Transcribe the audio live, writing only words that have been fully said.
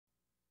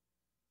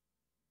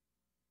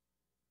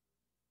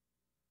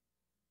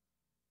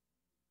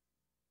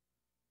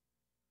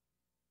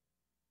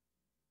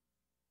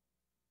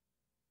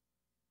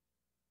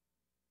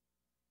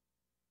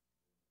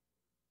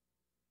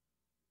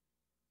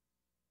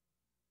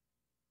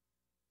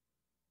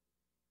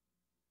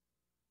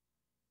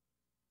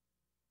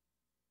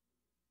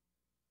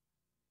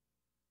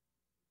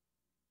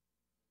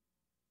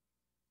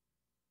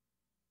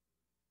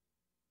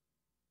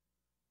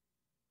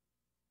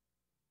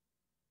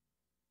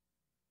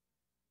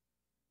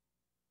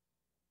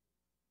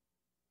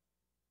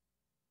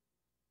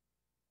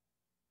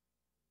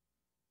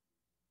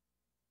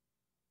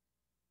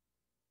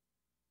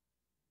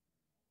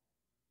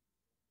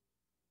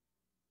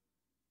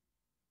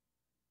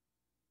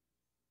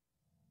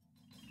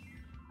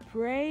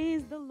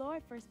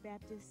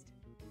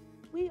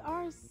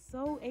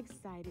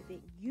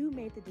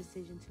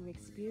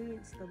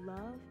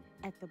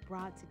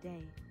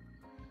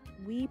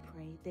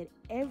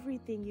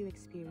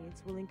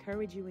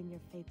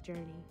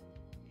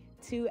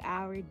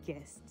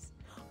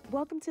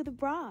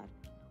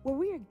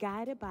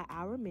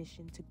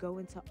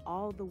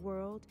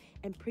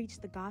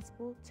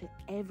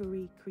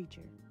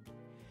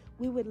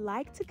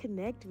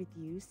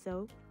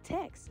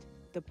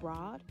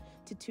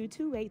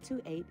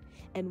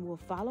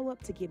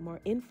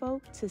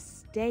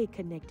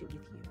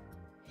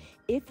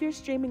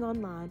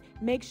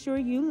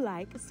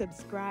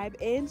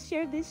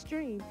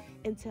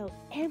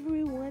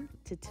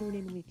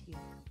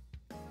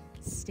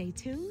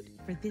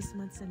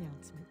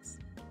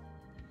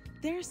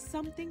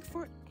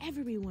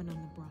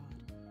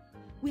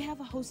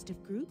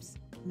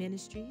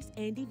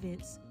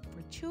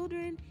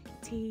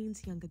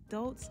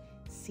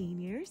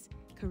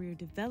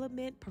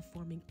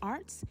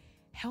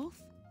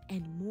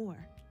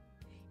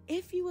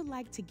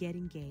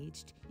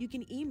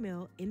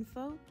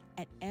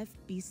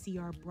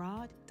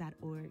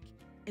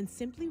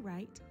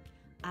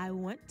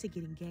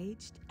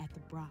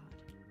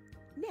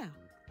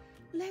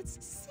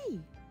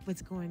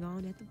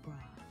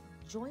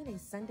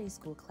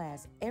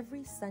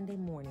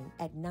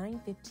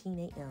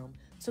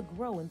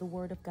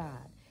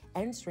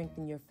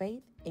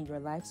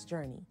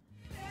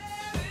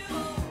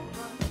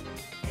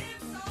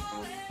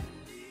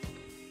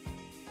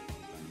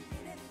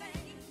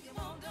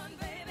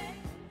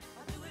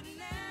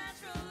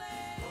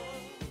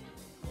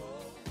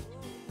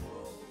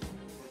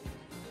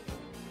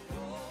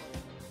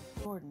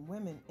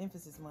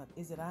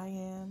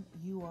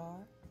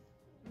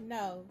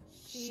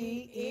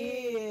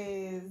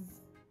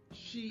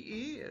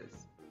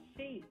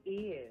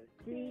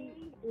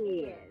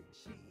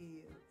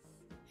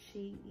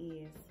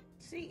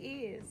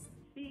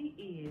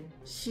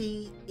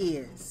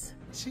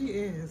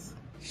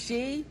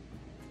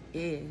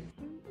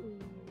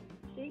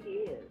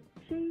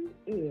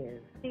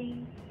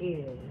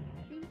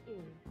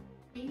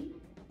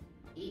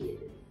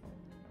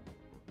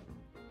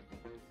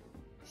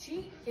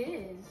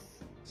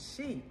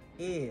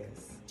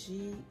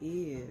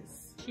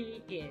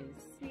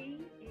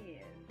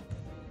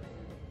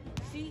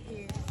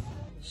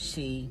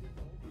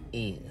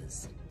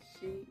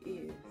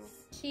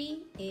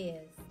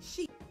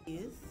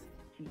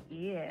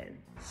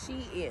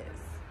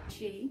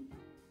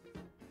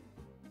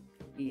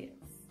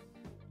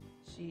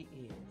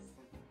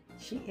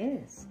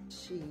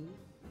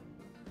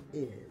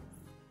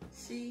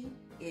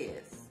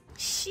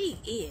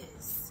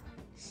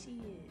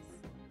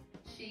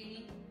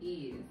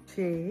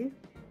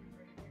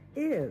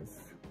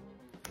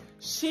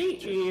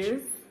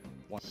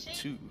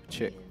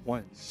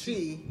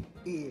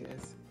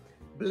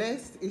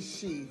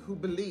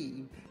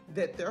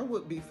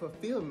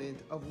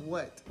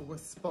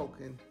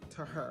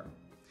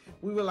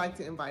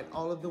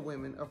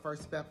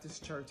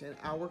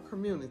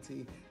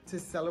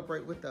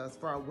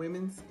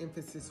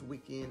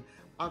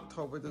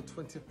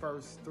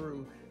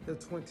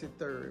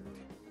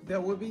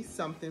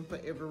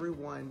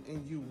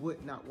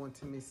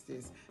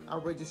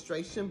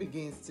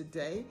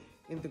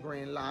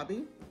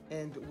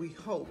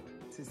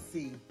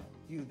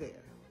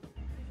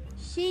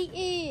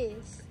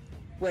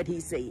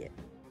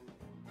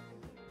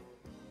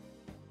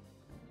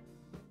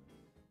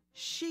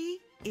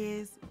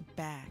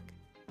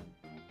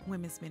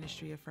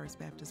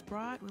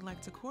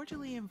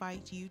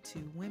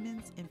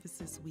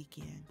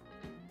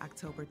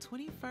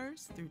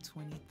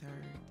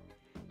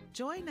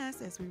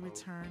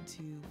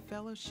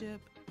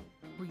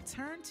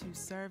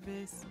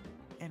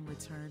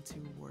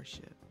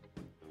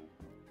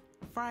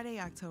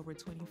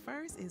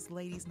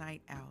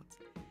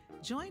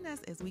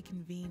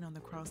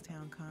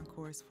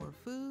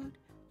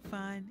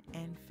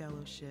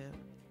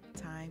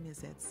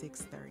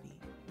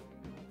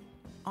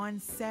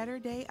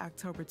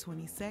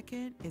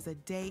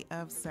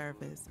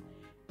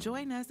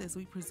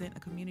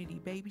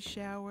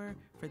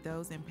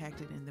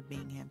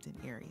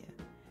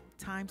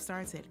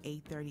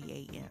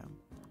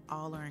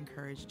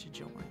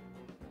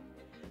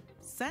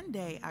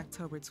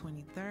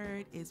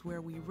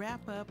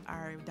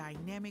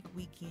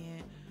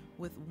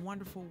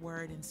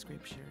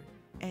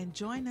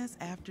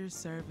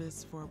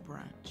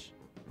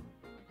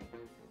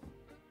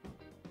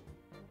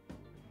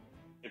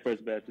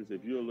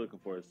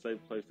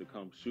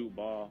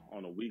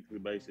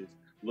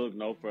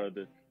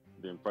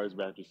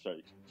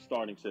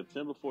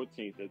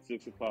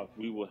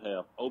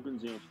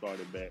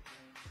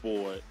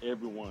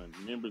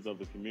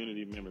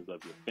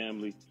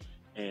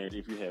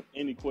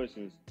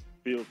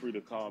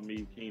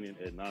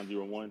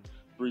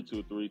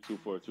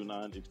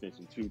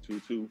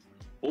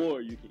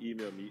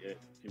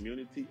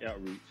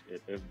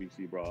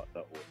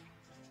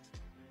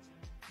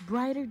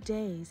Brighter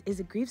Days is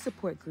a grief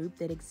support group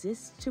that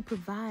exists to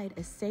provide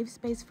a safe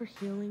space for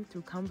healing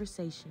through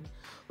conversation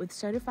with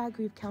certified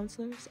grief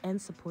counselors and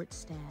support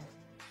staff.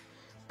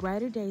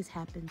 Brighter Days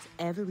happens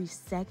every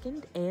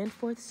second and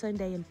fourth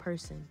Sunday in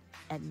person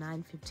at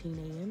 9:15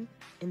 a.m.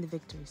 in the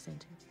Victory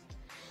Center.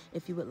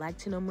 If you would like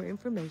to know more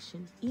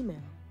information,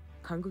 email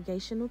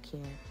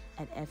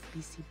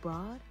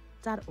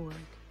congregationalcare@fbcbroad.org.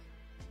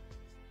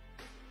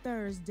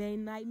 Thursday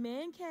Night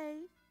Man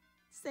Cave.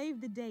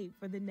 Save the date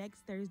for the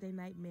next Thursday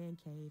Night Man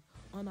Cave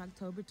on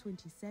October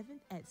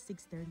 27th at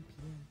 6:30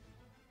 p.m.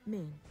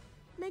 Men,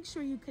 make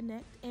sure you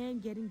connect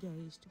and get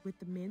engaged with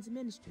the men's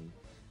ministry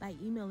by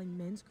emailing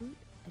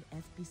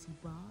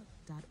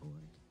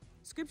mensgroup@fbcbroad.org.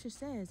 Scripture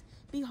says,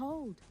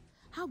 "Behold,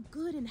 how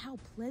good and how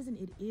pleasant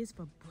it is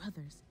for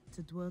brothers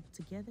to dwell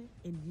together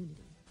in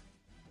unity."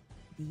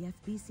 The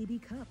FBCB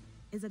Cup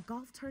is a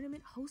golf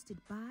tournament hosted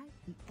by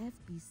the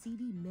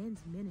FBCB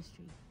Men's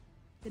Ministry.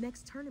 The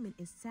next tournament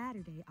is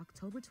Saturday,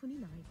 October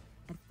 29th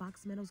at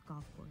Fox Meadows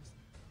Golf Course.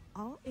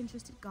 All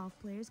interested golf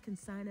players can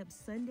sign up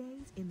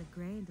Sundays in the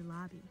Grand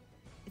Lobby.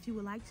 If you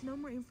would like to know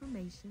more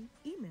information,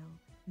 email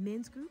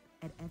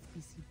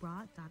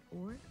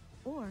mensgroup@fbcbroad.org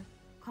or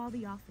call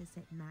the office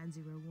at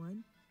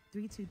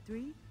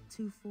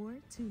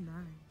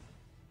 901-323-2429.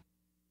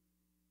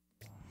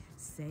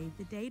 Save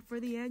the date for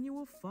the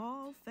annual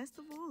Fall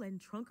Festival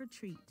and Trunk or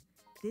Treat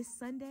this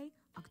Sunday,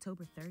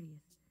 October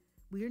 30th.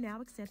 We are now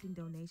accepting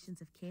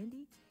donations of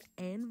candy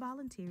and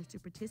volunteers to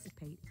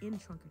participate in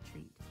Trunk or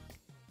Treat.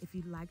 If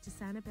you'd like to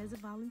sign up as a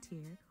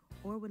volunteer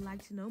or would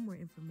like to know more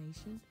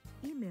information,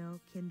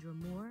 email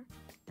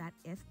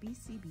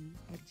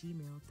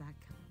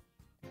kendramore.fbcb@gmail.com.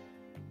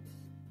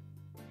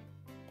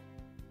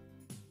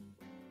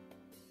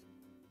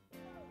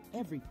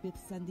 Every fifth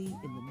Sunday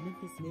in the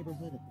Memphis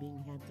neighborhood of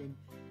Binghamton,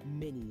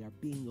 many are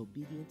being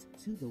obedient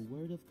to the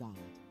Word of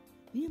God.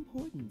 The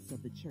importance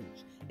of the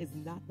church is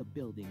not the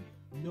building,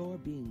 nor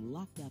being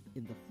locked up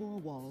in the four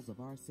walls of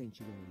our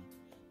sanctuary,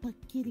 but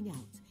getting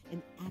out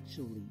and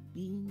actually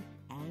being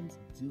and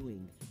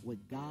doing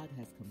what God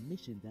has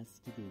commissioned us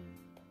to do.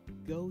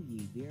 Go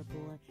ye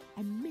therefore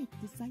and make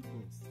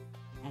disciples.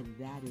 And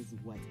that is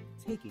what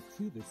Take It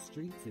to the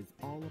Streets is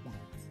all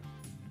about.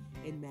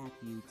 In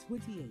Matthew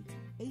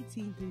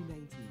 28:18 through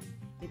 19,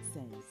 it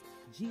says,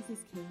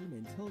 Jesus came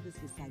and told his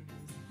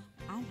disciples,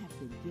 I have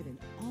been given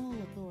all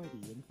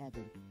authority in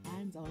heaven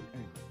and on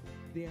earth.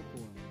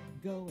 Therefore,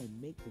 go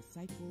and make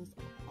disciples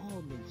of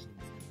all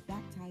nations,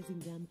 baptizing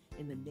them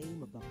in the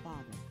name of the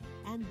Father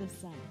and the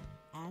Son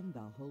and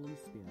the Holy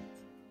Spirit.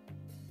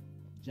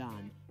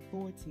 John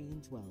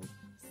 14:12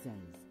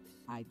 says,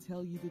 I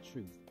tell you the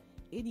truth,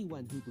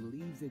 anyone who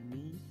believes in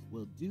me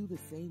will do the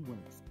same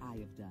works I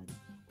have done,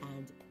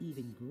 and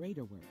even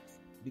greater works,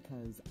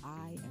 because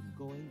I am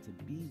going to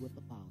be with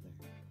the Father.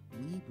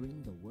 We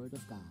bring the Word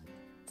of God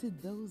to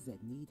those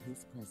that need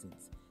His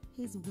presence,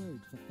 His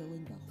Word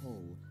fulfilling the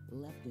hole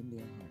left in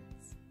their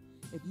hearts.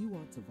 If you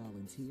want to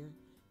volunteer,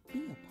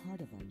 be a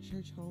part of our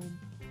church home,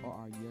 or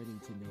are yearning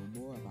to know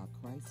more about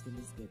Christ and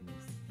His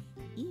goodness,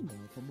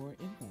 email for more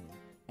info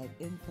at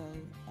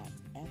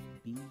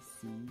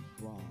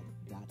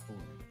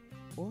info@fbcbroad.org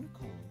or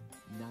call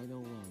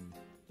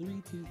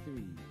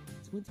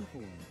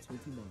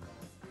 901-323-2429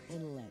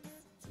 and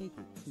let's take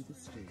it to the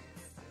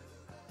streets.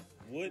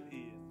 What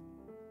is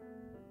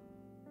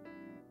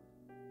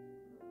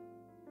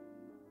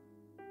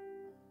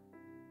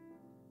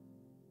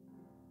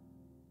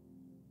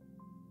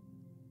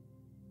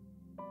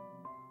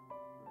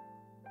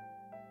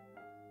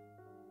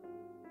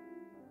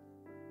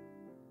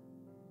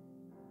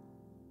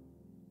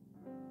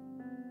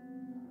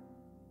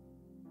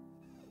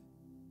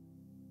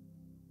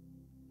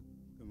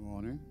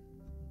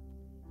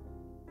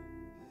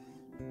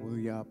Will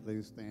y'all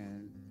please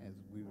stand as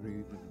we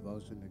read the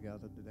devotion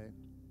together today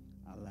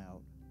out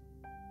loud?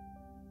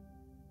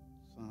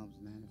 Psalms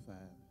 95.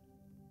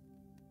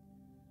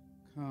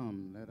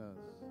 Come, let us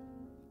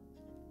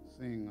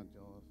sing a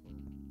joyful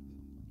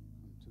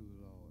unto the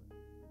Lord.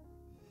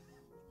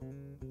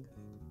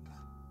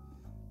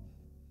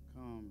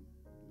 Come,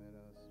 let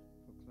us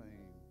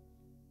proclaim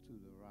to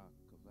the rock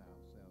of our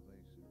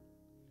salvation.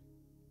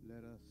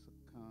 Let us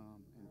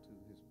come into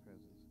his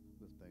presence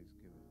with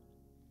thanksgiving.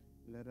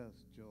 Let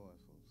us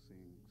joyful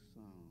sing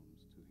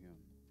psalms to him.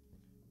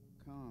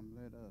 Come,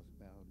 let us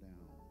bow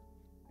down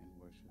and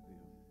worship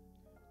him.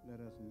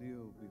 Let us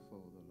kneel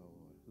before the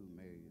Lord who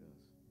made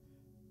us.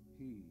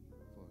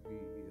 For he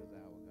is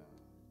our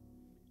God,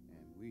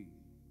 and we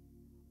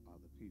are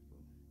the people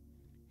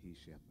he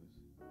shepherds,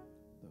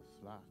 the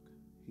flock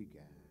he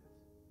guides.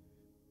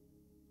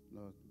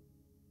 Lord,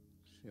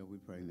 shall we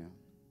pray now?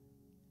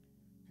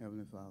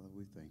 Heavenly Father,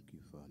 we thank you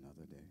for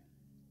another day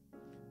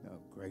of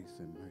grace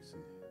and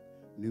mercy.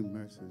 New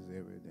mercies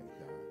every day,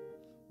 God.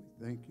 We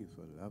thank you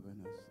for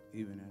loving us,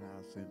 even in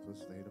our sinful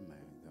state of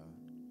mind, God.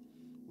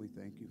 We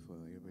thank you for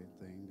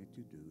everything that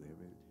you do,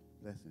 every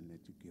blessing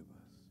that you give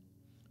us.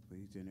 For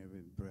each and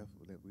every breath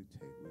that we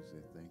take, we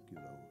say thank you,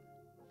 Lord.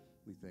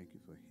 We thank you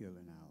for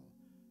healing our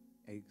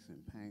aches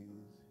and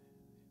pains,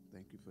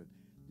 Thank you for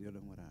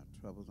dealing with our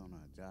troubles on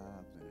our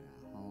jobs and in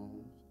our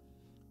homes.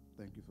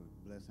 Thank you for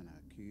blessing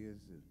our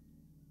kids and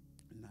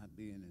not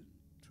being in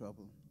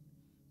trouble.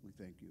 We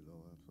thank you,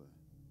 Lord, for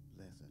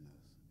blessing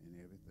us in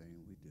everything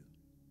we do.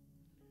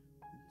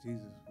 And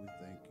Jesus, we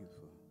thank you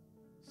for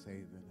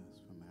saving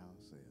us from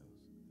ourselves.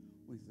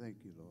 We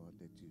thank you, Lord,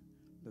 that you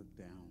looked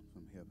down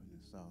from heaven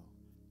and saw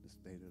the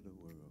state of the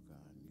world,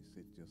 God, and you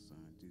sent your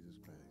son, Jesus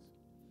Christ,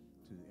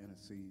 to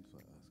intercede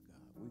for us,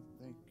 God. We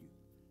thank you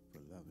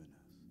for loving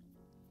us.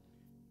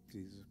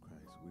 Jesus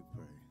Christ, we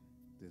pray.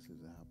 This is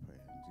our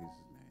prayer. In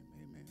Jesus' name,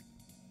 amen.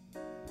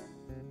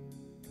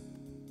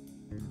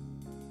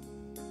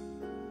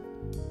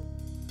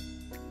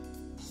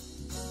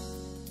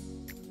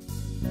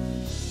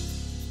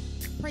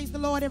 Praise the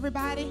Lord,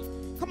 everybody.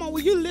 Come on,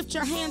 will you lift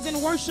your hands in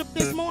worship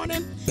this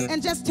morning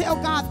and just tell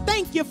God,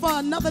 thank you for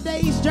another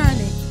day's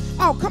journey.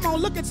 Oh, come on,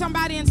 look at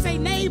somebody and say,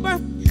 neighbor,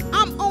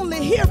 I'm only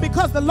here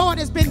because the Lord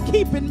has been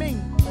keeping me.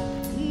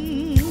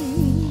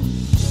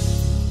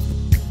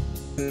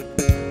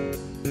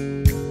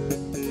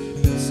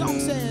 The song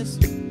says,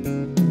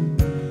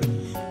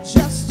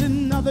 just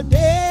another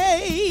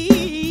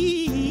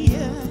day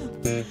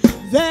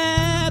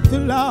that the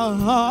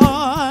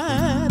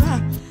Lord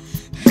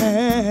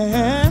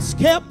has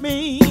kept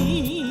me.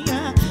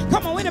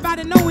 Come on,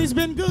 anybody know he's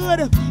been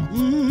good?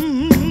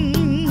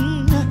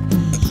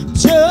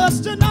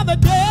 Just another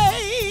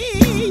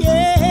day,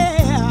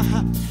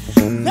 yeah,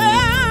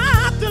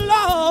 that the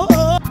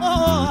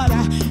Lord,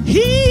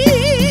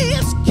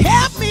 he's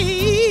kept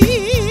me.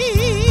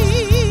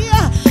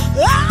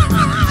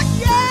 Ah,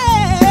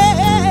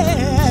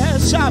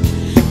 yes,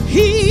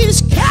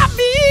 he's kept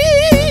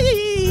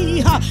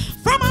me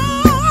from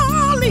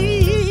all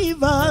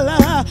evil.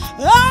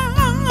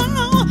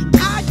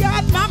 I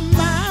got my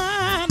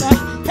mind,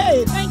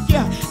 hey, thank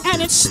you,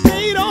 and it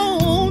stayed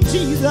on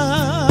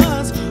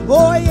Jesus.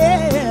 Oh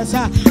yes,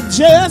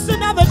 just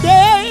another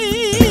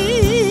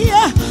day,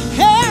 yeah,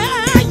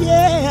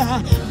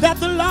 that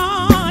the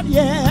Lord,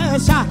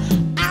 yes, I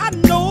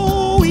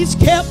know he's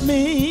kept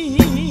me.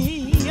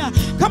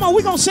 Come on,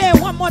 we're gonna say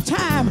it one more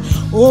time.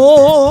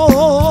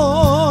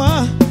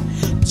 Oh,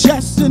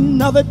 just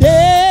another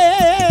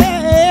day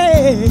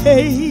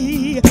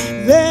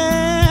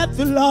that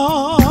the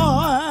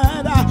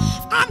Lord,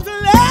 I'm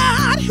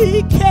glad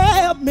he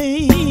kept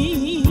me.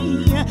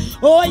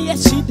 Oh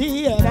yes, he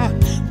did.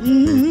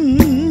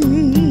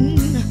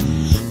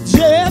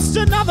 Just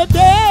another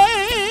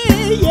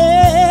day,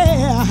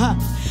 yeah,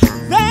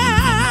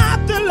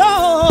 that the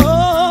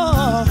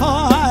Lord,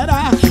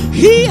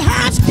 he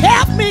has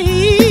kept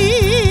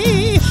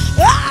me.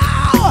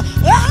 Oh,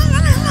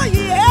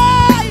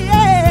 yeah,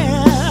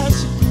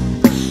 yes,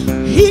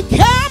 he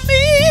kept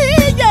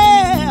me,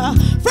 yeah,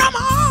 from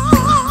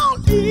all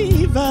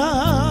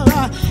evil.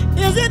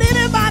 Is it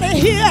anybody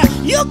here?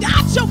 You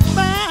got your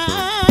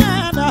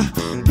mind,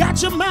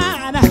 got your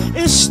mind,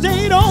 it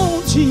stayed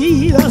on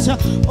Jesus.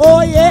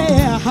 Oh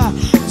yeah,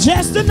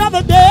 just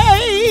another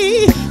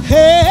day,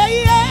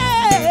 hey,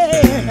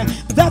 yeah,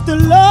 that the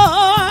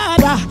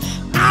Lord,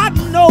 I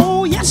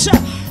know, yes sir,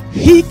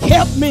 he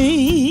kept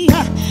me.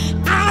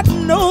 I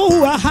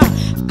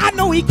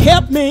know he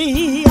kept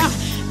me.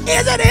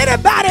 Isn't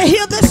anybody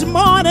here this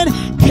morning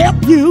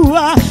kept you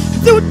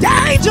through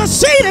danger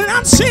seen and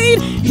unseen?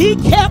 He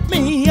kept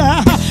me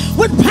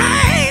with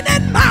pain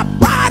in my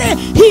body.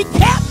 He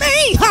kept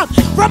me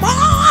from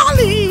all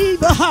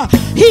evil.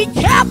 He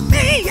kept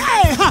me,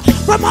 yeah,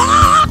 from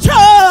all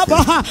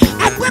trouble.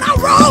 And when I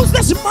rose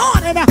this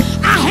morning,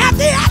 I have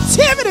the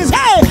activities,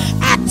 hey,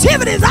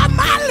 activities of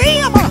my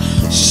limb.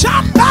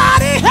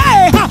 Somebody,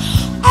 hey,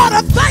 ought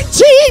to thank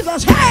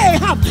Jesus. Hey,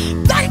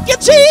 thank you,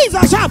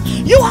 Jesus.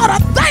 You ought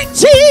to thank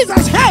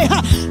Jesus. Hey,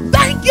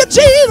 thank you,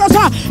 Jesus.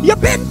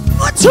 You've been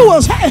good to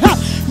us. Hey,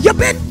 you've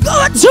been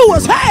good to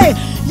us. Hey,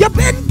 you've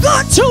been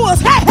good to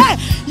us. Hey,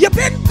 you've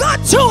been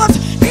good to us.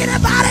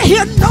 Anybody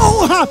here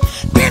know?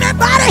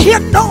 Anybody here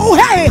know?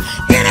 Hey,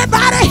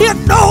 anybody here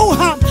know?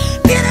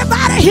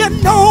 Anybody here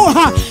know?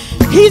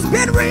 He's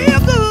been real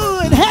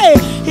good. Hey,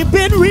 he's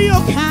been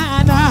real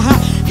kind.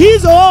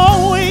 He's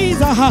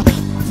always a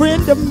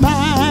friend of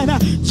mine.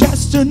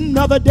 Just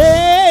another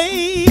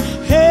day,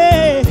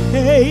 hey,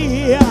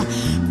 hey,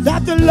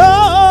 that the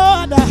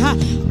Lord,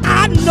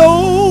 I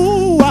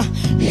know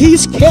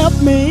he's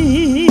kept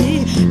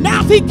me.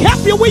 Now if he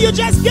kept you, will you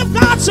just give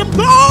God some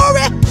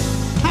glory?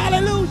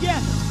 Hallelujah.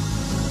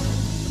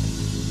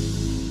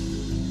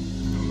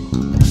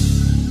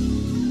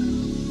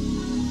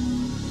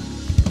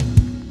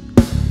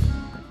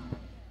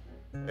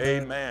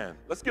 Amen.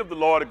 Let's give the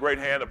Lord a great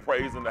hand of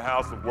praise in the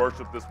house of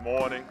worship this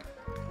morning.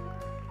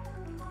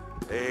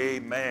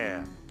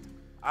 Amen.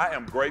 I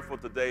am grateful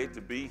today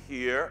to be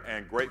here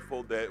and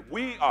grateful that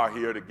we are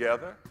here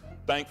together.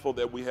 Thankful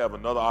that we have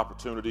another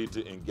opportunity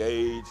to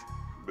engage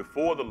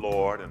before the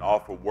Lord and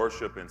offer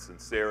worship in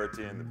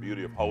sincerity and the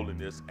beauty of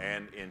holiness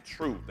and in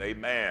truth.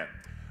 Amen.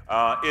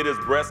 It is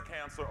Breast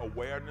Cancer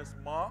Awareness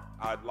Month.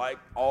 I'd like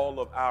all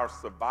of our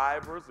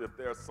survivors, if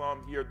there are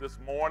some here this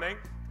morning,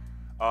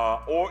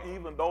 or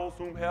even those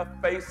whom have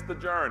faced the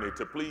journey,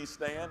 to please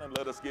stand and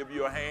let us give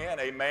you a hand.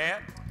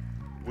 Amen.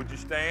 Would you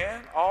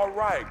stand? All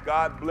right.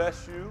 God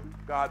bless you.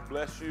 God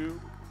bless you.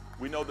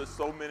 We know that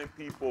so many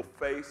people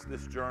face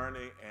this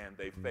journey, and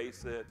they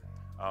face it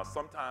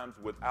sometimes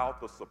without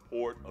the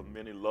support of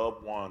many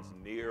loved ones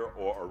near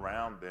or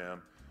around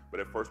them. But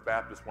at First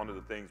Baptist, one of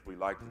the things we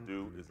like to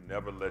do is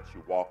never let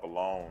you walk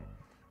alone.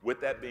 With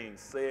that being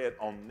said,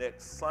 on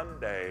next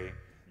Sunday,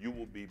 you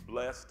will be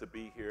blessed to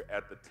be here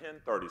at the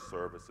 10:30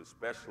 service,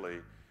 especially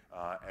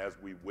as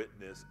we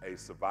witness a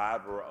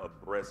survivor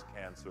of breast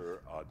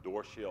cancer,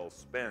 Dorchelle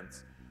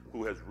Spence,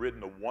 who has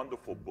written a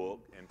wonderful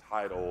book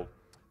entitled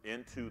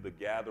Into the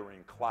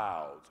Gathering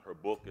Clouds. Her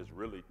book is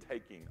really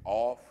taking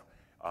off.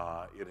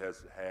 It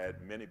has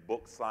had many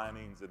book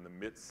signings in the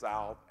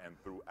Mid-South and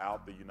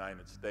throughout the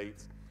United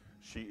States.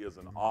 She is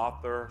an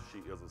author. She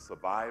is a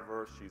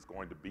survivor. She's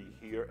going to be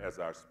here as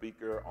our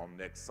speaker on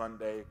next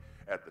Sunday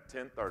at the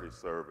 10:30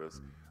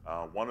 service.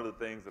 One of the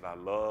things that I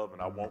love,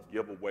 and I won't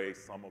give away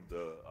some of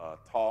the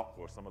talk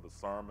or some of the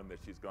sermon that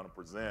she's going to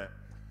present,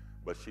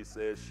 but she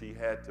says she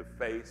had to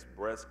face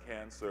breast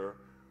cancer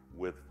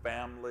with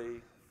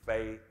family,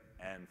 faith,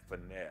 and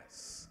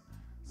finesse.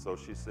 So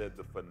she said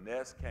the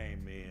finesse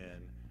came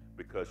in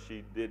because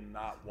she did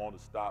not want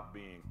to stop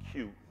being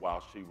cute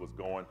while she was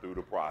going through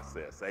the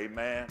process.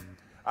 Amen.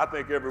 I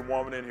think every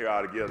woman in here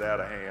ought to give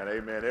that a hand.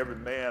 Amen. Every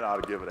man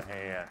ought to give it a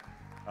hand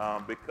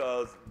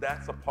because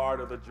that's a part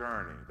of the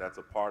journey. That's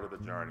a part of the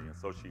journey. And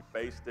so she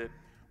faced it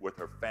with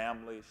her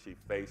family. She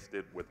faced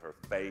it with her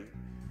faith.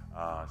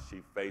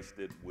 She faced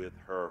it with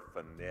her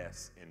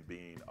finesse in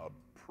being a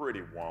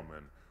pretty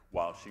woman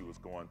while she was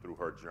going through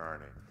her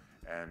journey.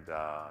 And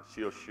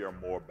she'll share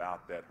more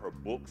about that. Her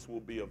books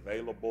will be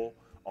available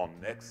on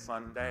next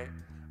Sunday,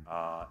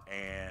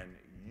 and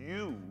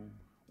you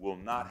will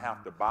not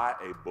have to buy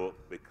a book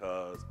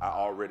because I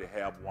already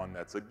have one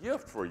that's a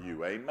gift for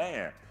you.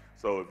 Amen.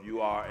 So if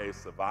you are a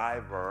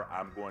survivor,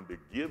 I'm going to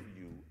give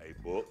you a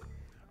book.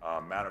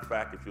 Matter of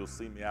fact, if you'll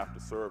see me after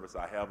service,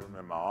 I have them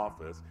in my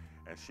office,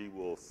 and she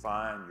will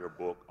sign your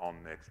book on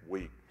next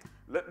week.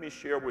 Let me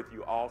share with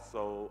you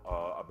also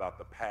about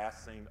the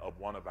passing of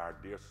one of our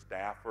dear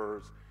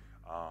staffers,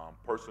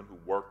 person who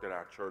worked at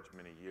our church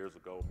many years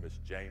ago, Miss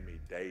Jamie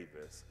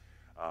Davis.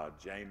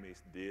 Jamie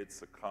did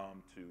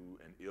succumb to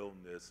an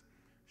illness.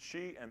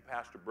 She and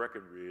Pastor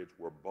Breckenridge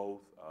were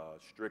both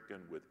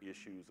stricken with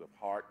issues of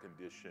heart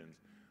conditions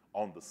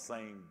on the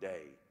same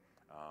day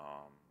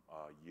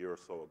a year or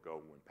so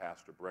ago when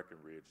Pastor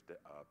Breckenridge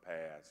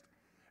passed,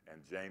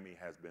 and Jamie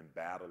has been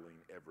battling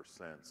ever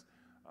since.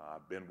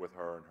 I've been with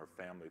her and her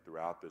family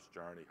throughout this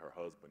journey. Her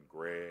husband,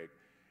 Greg,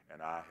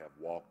 and I have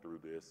walked through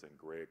this, and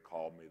Greg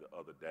called me the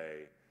other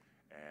day,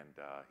 and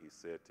he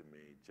said to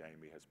me,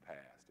 Jamie has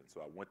passed. And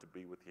so I went to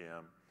be with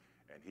him,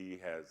 and he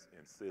has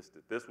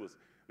insisted. This was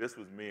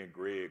me and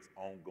Greg's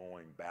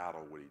ongoing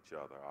battle with each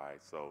other, all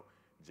right? So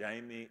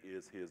Jamie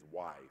is his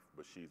wife,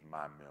 but she's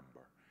my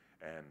member.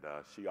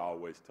 And she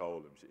always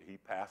told him, he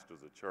pastors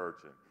a church,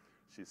 and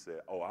she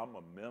said, oh, I'm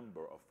a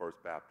member of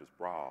First Baptist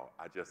Broad.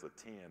 I just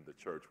attend the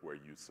church where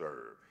you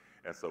serve.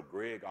 And so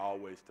Greg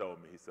always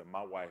told me, he said,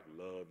 my wife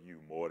loved you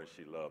more than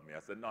she loved me. I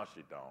said, no,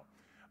 she don't.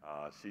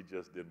 She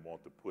just didn't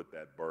want to put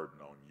that burden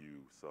on you.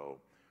 So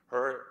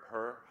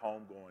her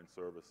homegoing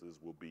services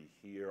will be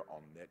here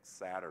on next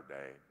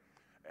Saturday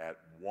at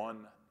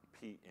 1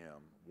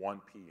 p.m.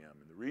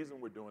 And the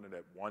reason we're doing it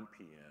at 1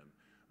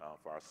 p.m.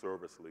 For our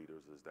service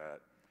leaders is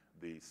that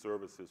the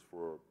services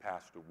for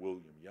Pastor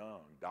William Young,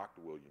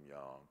 Dr. William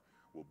Young,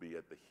 will be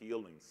at the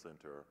Healing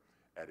Center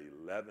at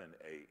 11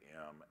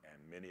 a.m. And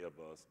many of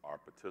us are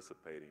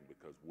participating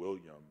because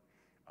William,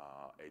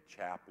 a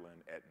chaplain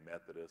at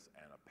Methodist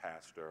and a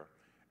pastor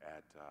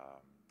at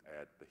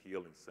the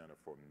Healing Center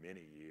for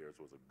many years,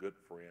 was a good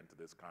friend to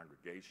this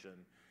congregation,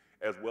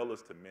 as well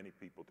as to many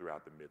people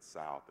throughout the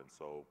Mid-South. And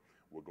so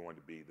we're going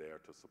to be there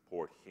to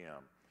support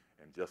him.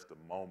 In just a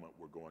moment,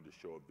 we're going to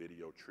show a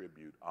video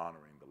tribute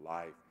honoring the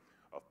life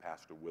of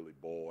Pastor Willie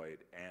Boyd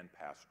and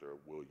Pastor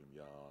William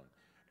Young,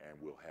 and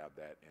we'll have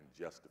that in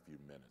just a few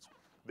minutes.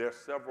 There are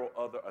several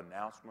other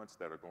announcements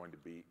that are going to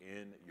be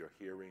in your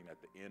hearing at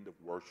the end of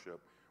worship.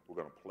 We're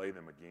going to play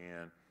them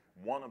again.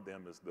 One of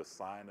them is the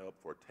sign up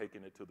for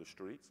Taking It to the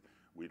Streets.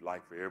 We'd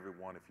like for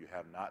everyone, if you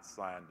have not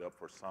signed up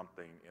for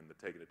something in the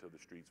Taking It to the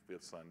Streets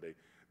 5th Sunday,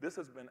 this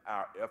has been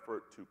our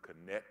effort to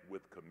connect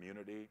with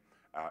community,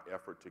 our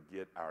effort to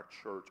get our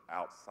church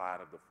outside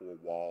of the four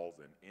walls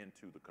and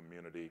into the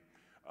community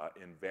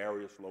in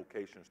various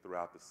locations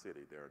throughout the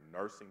city. There are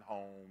nursing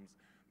homes,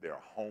 there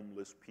are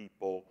homeless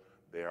people,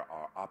 there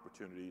are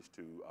opportunities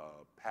to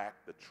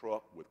pack the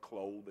truck with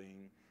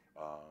clothing.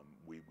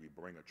 We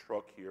bring a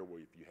truck here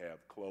where if you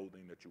have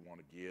clothing that you want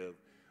to give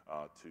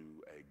to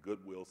a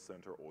Goodwill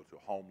Center or to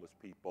homeless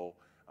people,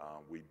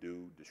 we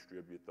do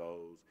distribute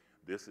those.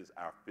 This is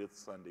our 5th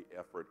Sunday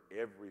effort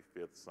every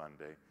 5th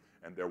Sunday.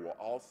 And there will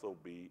also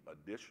be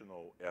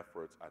additional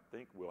efforts. I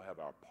think we'll have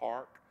our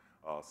park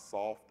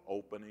soft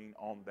opening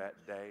on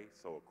that day.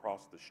 So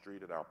across the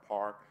street at our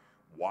park,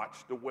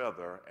 watch the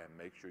weather and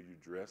make sure you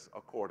dress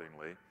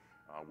accordingly.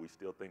 We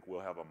still think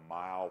we'll have a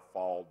mild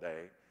fall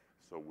day,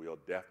 so we'll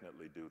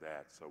definitely do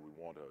that. So we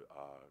want to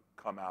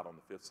come out on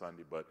the 5th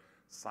Sunday, but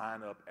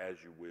sign up as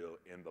you will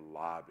in the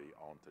lobby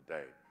on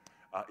today.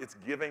 It's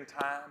giving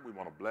time. We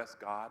want to bless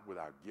God with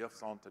our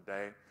gifts on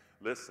today.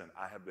 Listen,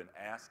 I have been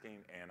asking,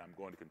 and I'm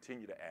going to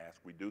continue to ask.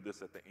 We do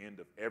this at the end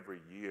of every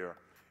year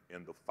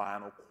in the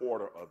final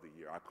quarter of the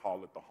year. I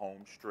call it the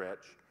home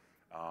stretch.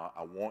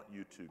 I want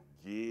you to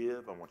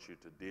give. I want you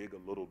to dig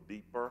a little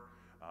deeper.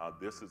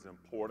 This is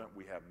important.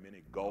 We have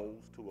many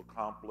goals to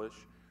accomplish.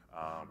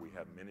 We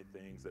have many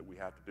things that we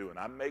have to do. And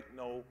I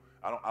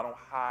don't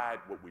hide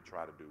what we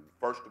try to do.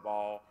 First of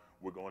all,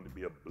 we're going to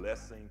be a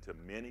blessing to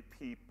many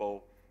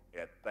people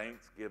at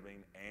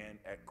Thanksgiving and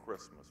at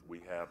Christmas.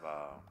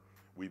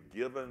 We've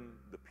given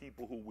the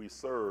people who we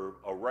serve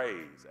a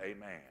raise.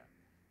 Amen.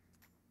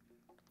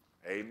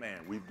 Amen.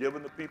 We've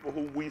given the people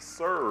who we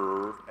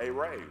serve a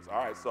raise.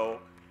 All right,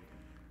 so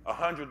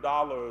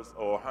 $100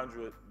 or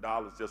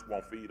 $100 just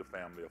won't feed a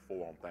family of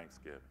 4 on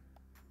Thanksgiving.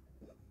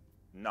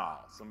 Nah,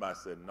 somebody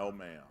said, no,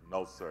 ma'am.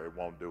 No, sir, it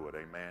won't do it.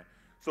 Amen.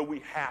 So we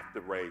have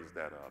to raise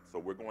that up. So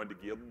we're going to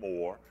give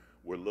more.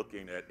 We're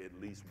looking at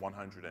least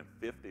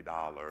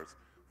 $150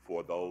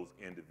 for those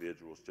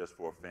individuals, just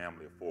for a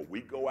family of 4.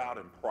 We go out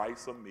and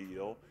price a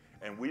meal,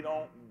 and we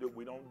don't do,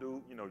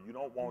 you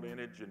don't want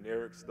any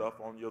generic stuff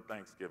on your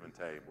Thanksgiving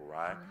table,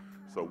 right?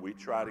 So we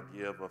try to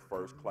give a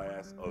first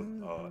class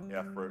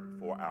effort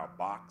for our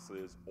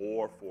boxes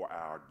or for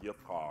our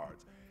gift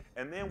cards.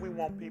 And then we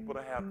want people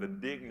to have the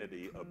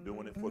dignity of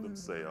doing it for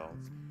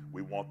themselves.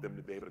 We want them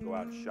to be able to go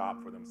out and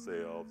shop for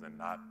themselves and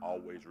not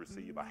always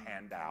receive a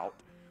handout.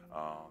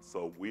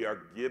 So we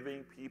are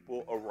giving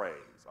people a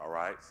raise, all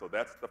right? So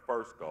that's the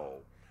first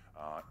goal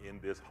in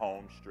this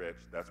home stretch.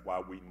 That's why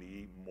we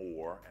need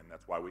more, and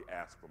that's why we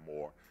ask for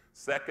more.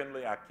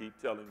 Secondly, I keep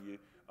telling you,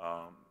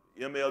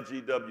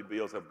 MLGW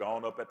bills have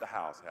gone up at the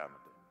house, haven't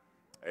they?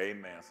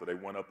 Amen. So they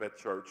went up at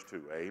church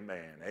too.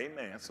 Amen.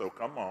 Amen. So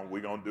come on,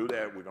 we're going to do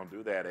that. We're going to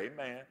do that.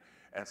 Amen.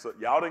 And so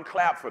y'all didn't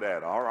clap for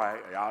that. All right.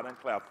 Y'all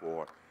didn't clap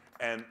for it.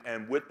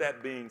 And with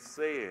that being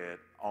said,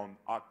 on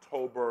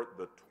October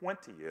the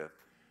 20th,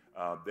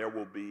 there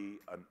will be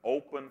an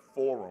open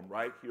forum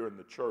right here in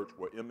the church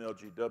where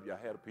MLGW,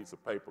 I had a piece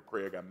of paper,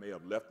 Craig, I may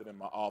have left it in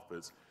my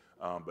office,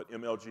 but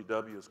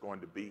MLGW is going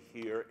to be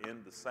here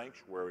in the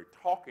sanctuary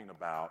talking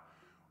about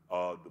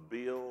the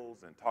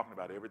bills and talking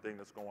about everything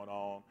that's going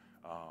on.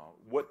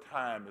 What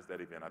time is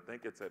that event? I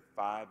think it's at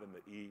 5 in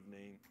the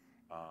evening.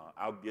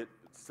 I'll get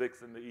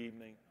 6 in the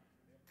evening.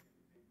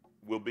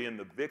 We'll be in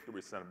the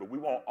Victory Center, but we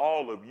want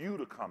all of you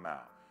to come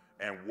out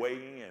and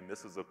weigh in.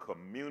 This is a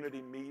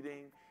community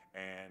meeting,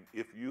 and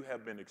if you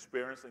have been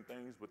experiencing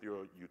things with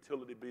your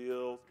utility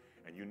bills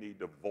and you need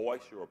to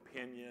voice your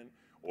opinion,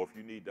 or if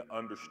you need to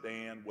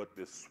understand what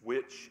this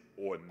switch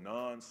or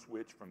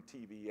non-switch from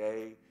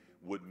TVA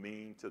would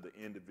mean to the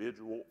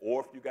individual,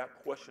 or if you got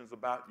questions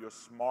about your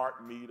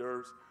smart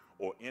meters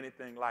or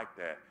anything like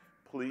that,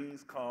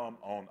 please come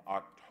on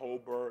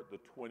October the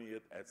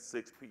 20th at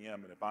 6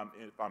 p.m. And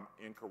if I'm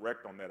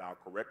incorrect on that, I'll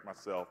correct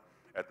myself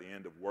at the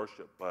end of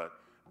worship. But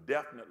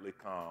definitely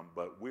come.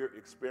 But we're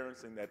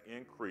experiencing that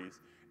increase,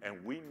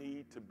 and we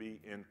need to be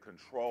in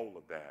control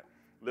of that.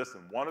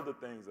 Listen, one of the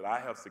things that I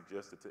have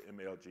suggested to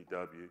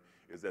MLGW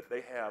is that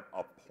they have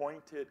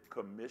appointed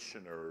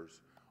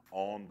commissioners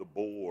on the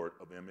board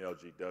of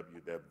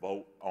MLGW that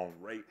vote on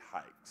rate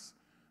hikes.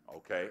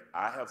 Okay,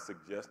 I have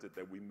suggested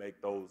that we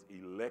make those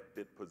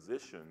elected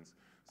positions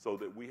so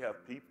that we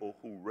have people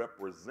who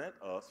represent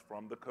us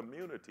from the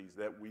communities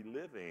that we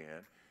live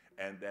in,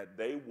 and that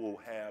they will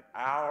have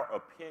our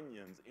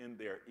opinions in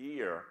their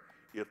ear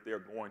if they're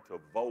going to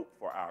vote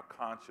for our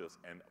conscience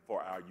and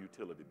for our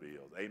utility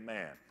bills.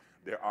 Amen.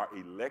 There are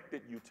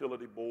elected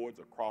utility boards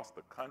across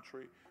the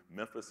country.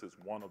 Memphis is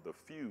one of the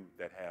few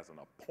that has an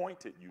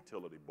appointed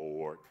utility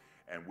board,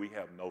 and we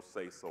have no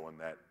say-so in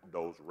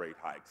those rate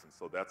hikes. And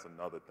so that's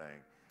another thing.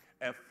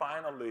 And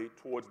finally,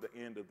 towards the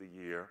end of the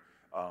year,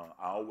 I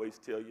always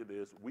tell you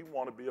this, we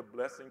want to be a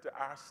blessing to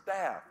our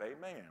staff.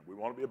 Amen. We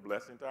want to be a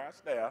blessing to our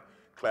staff.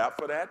 Clap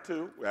for that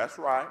too. That's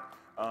right.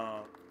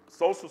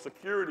 Social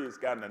Security has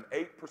gotten an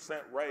 8%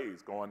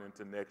 raise going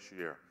into next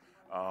year.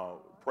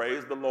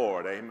 Praise the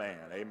Lord. Amen.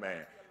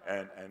 Amen.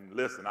 And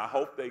listen, I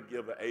hope they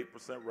give an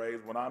 8%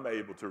 raise when I'm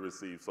able to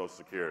receive Social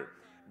Security.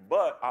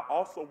 But I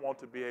also want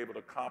to be able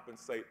to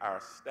compensate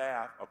our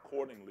staff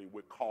accordingly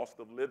with cost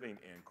of living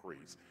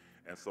increase.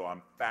 And so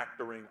I'm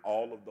factoring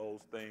all of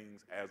those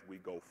things as we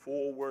go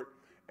forward.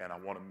 And I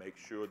want to make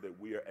sure that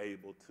we are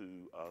able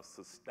to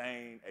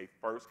sustain a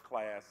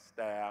first-class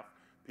staff,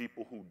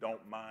 people who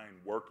don't mind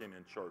working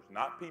in church,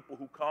 not people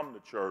who come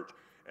to church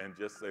and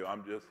just say,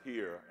 I'm just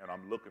here and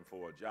I'm looking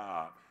for a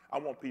job. I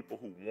want people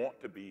who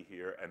want to be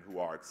here and who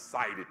are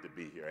excited to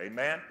be here.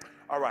 Amen?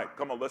 All right,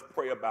 come on, let's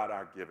pray about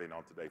our giving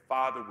on today.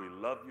 Father, we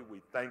love you,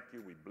 we thank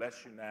you, we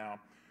bless you now.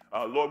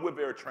 Lord, we're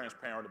very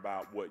transparent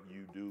about what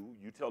you do.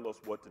 You tell us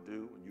what to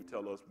do, and you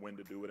tell us when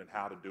to do it and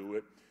how to do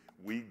it.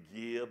 We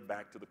give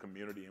back to the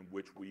community in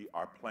which we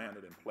are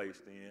planted and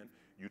placed in.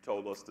 You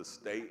told us to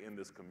stay in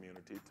this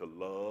community, to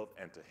love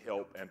and to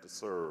help and to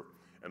serve.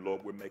 And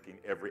Lord, we're making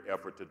every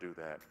effort to do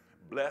that.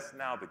 Bless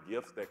now the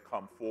gifts that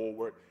come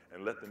forward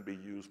and let them be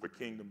used for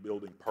kingdom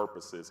building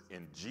purposes.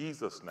 In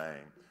Jesus'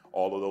 name,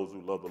 all of those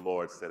who love the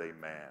Lord said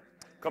amen.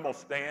 Come on,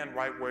 stand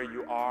right where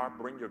you are.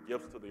 Bring your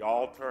gifts to the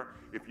altar.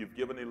 If you've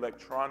given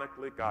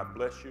electronically, God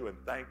bless you and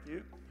thank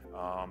you.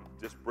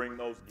 Just bring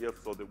those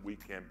gifts so that we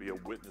can be a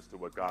witness to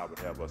what God would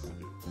have us to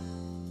do.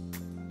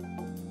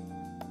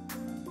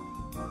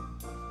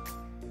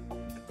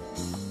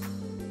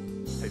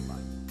 Hey, Mike.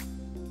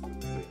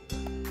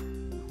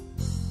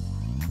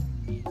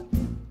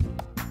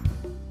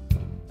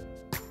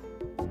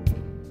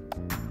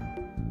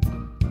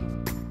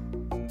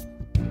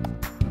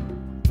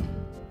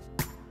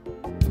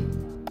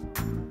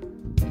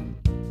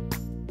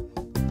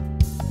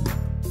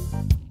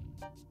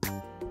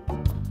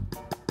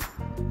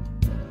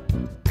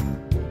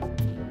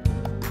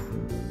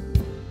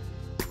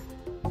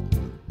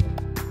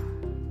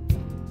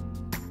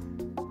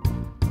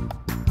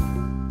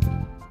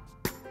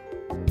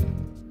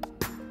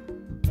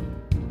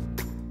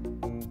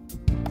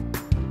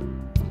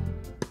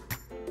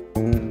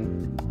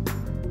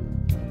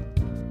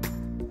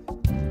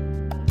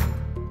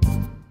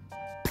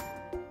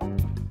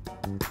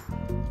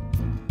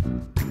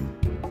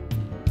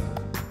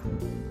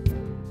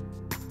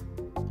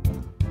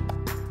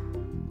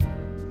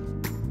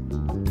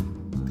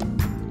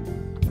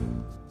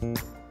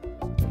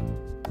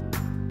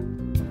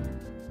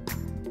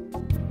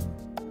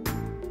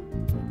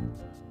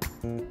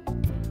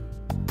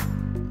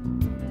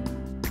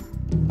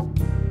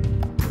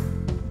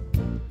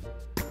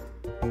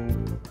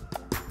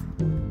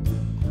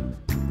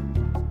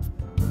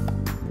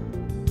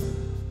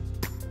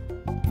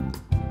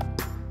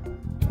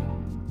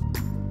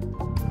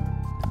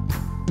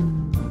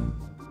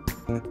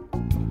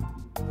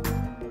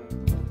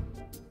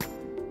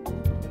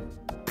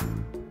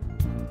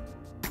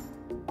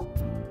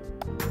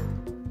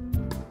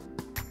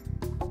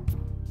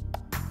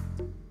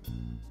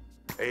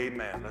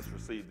 Amen. Let's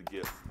receive the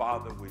gift.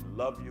 Father, we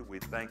love you. We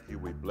thank you.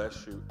 We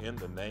bless you in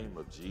the name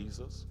of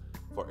Jesus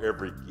for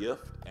every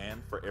gift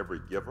and for every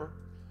giver.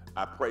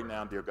 I pray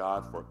now, dear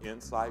God, for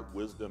insight,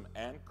 wisdom,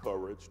 and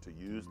courage to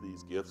use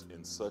these gifts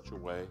in such a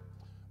way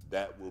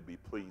that will be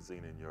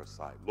pleasing in your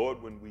sight.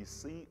 Lord, when we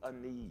see a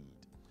need,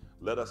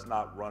 let us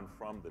not run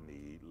from the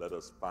need. Let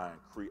us find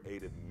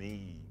creative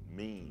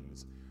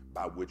means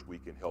by which we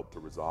can help to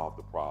resolve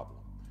the problem.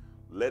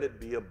 Let it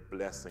be a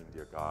blessing,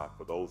 dear God,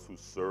 for those who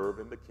serve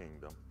in the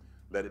kingdom.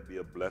 Let it be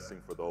a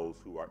blessing for those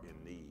who are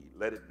in need.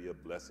 Let it be a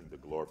blessing to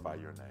glorify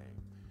your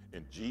name.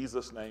 In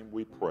Jesus' name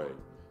we pray.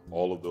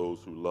 All of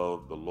those who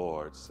love the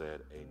Lord said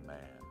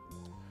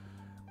amen.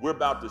 We're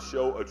about to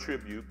show a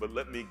tribute, but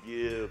let me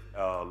give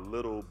a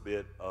little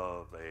bit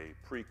of a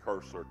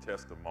precursor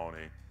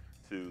testimony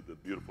to the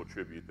beautiful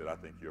tribute that I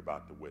think you're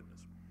about to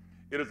witness.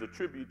 It is a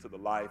tribute to the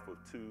life of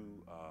two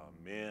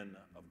men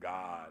of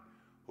God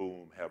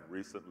whom have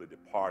recently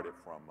departed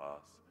from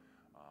us.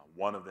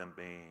 One of them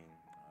being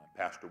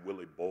Pastor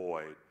Willie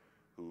Boyd,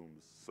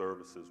 whose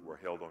services were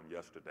held on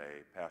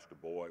yesterday. Pastor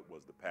Boyd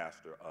was the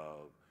pastor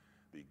of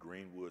the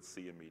Greenwood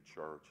CME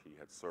Church. He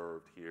had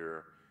served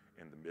here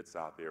in the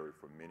Mid-South area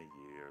for many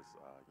years.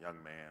 A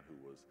young man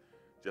who was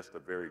just a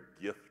very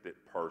gifted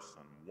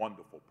person,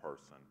 wonderful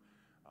person.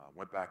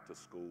 Went back to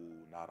school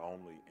not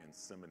only in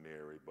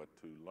seminary, but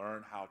to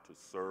learn how to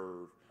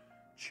serve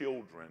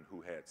children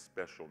who had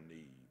special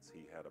needs.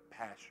 He had a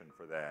passion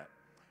for that.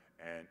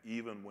 And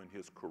even when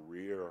his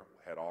career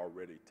had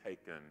already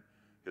taken,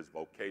 his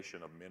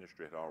vocation of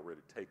ministry had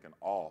already taken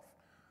off,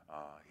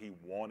 he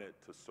wanted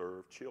to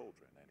serve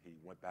children. And he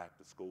went back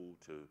to school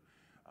to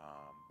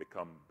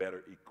become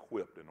better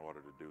equipped in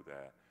order to do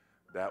that.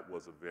 That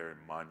was a very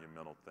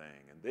monumental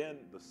thing. And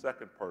then the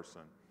second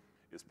person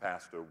is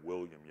Pastor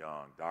William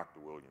Young, Dr.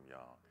 William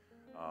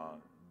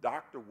Young.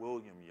 Dr.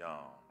 William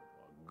Young,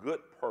 a good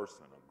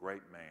person, a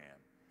great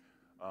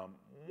man.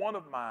 One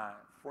of my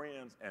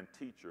friends and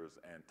teachers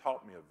and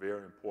taught me a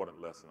very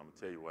important lesson. I'm going to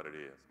tell you what it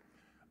is.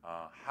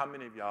 How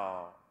many of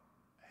y'all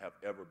have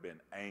ever been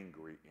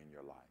angry in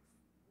your life?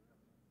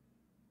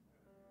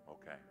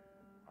 Okay,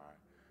 all right.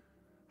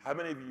 How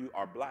many of you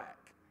are black?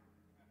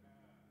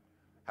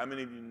 How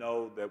many of you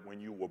know that when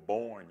you were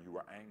born, you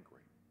were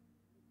angry?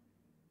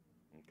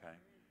 Okay.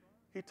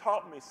 He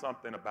taught me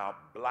something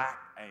about black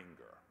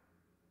anger,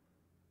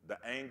 the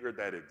anger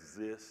that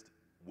exists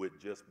with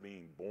just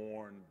being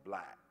born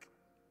black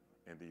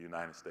in the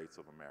United States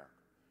of America.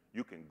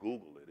 You can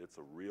Google it. It's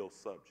a real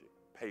subject.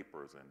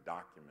 Papers and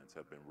documents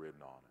have been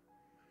written on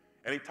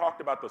it. And he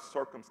talked about the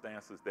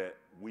circumstances that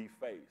we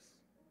face,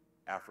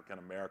 African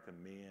American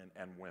men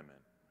and women.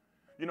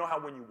 You know how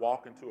when you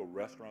walk into a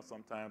restaurant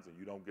sometimes and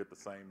you don't get the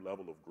same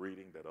level of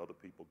greeting that other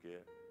people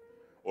get?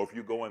 Or if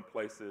you go in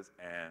places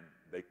and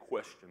they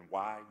question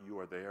why you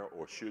are there,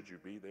 or should you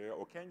be there,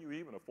 or can you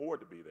even afford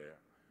to be there?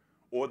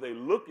 Or they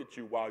look at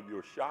you while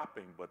you're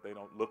shopping, but they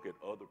don't look at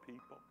other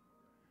people.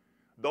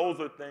 Those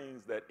are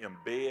things that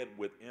embed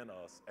within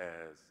us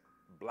as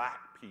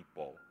black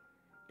people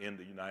in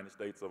the United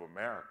States of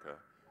America,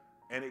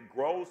 and it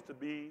grows to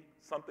be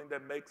something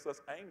that makes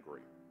us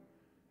angry.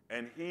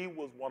 And he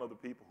was one of the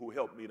people who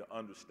helped me to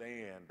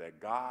understand that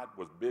God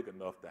was big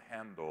enough to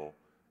handle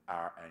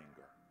our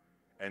anger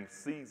and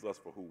sees us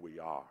for who we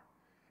are.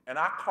 And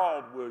I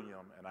called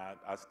William, and I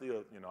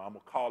still, I'm going to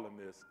call him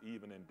this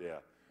even in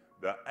death,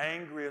 the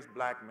angriest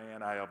black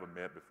man I ever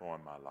met before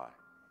in my life.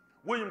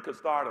 William could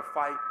start a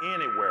fight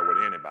anywhere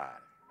with anybody.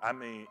 I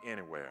mean,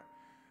 anywhere.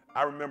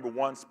 I remember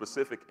one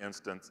specific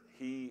instance.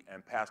 He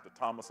and Pastor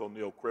Thomas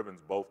O'Neill Crivens,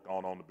 both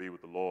gone on to be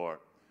with the Lord.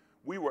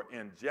 We were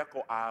in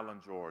Jekyll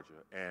Island,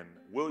 Georgia, and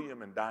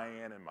William and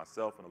Diane and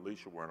myself and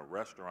Alicia were in a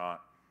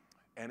restaurant,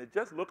 and it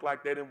just looked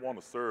like they didn't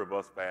want to serve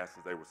us fast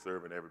as they were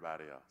serving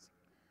everybody else.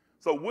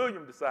 So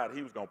William decided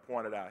he was going to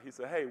point it out. He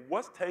said, hey,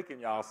 what's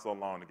taking y'all so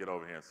long to get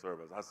over here and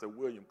serve us? I said,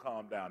 William,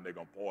 calm down. They're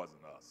going to poison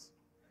us.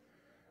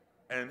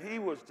 And he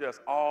was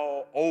just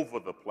all over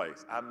the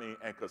place. I mean,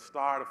 and could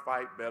start a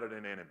fight better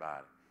than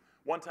anybody.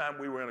 One time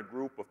we were in a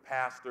group of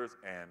pastors,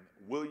 and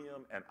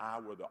William and I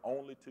were the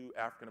only two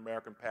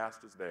African-American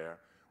pastors there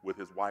with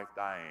his wife,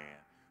 Diane.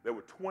 There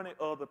were 20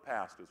 other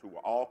pastors who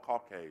were all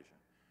Caucasian.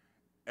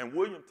 And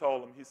William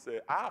told them, he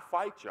said, I'll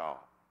fight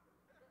y'all.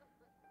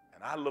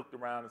 And I looked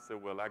around and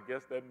said, well, I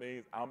guess that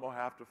means I'm going to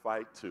have to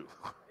fight too.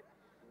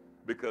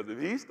 Because if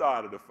he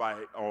started a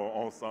fight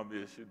on some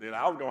issue, then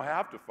I was going to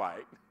have to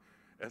fight.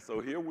 And so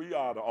here we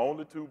are, the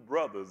only two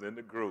brothers in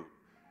the group,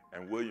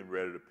 and William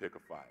ready to pick a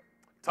fight.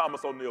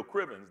 Thomas O'Neill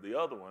Crivens, the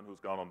other one who's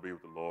gone on to be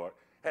with the Lord,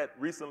 had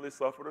recently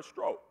suffered a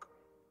stroke.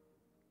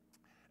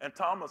 And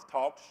Thomas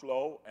talked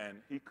slow,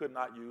 and he could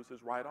not use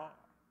his right arm.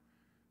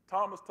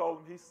 Thomas told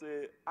him, he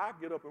said, I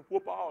get up and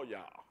whoop all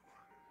y'all.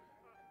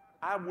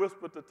 I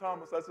whispered to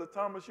Thomas, I said,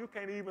 Thomas, you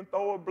can't even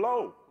throw a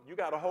blow. You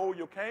got to hold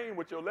your cane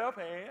with your left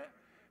hand,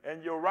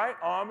 and your right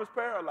arm is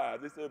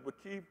paralyzed. He said,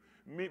 but keep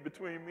me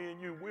between me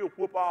and you, we'll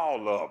whoop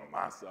all of them.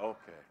 I said,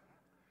 okay.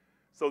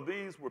 So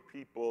these were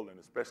people, and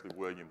especially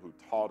William, who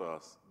taught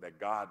us that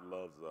God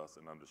loves us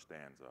and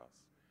understands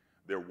us.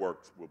 Their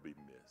works will be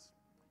missed.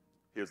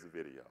 Here's the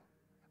video.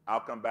 I'll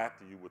come back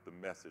to you with the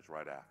message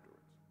right afterwards.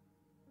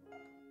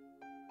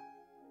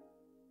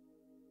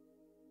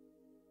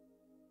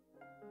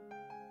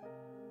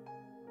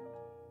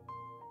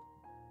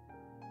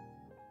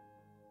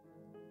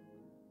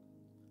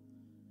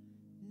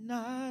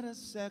 Not a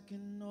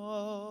second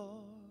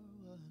or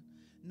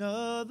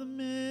another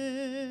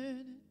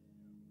minute,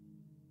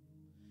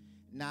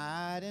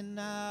 not an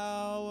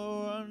hour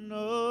or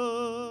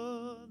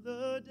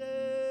another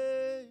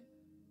day,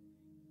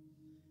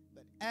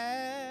 but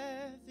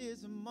at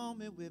this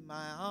moment with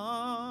my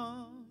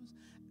arms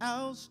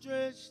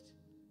outstretched,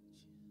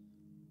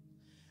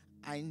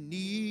 I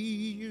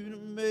need you to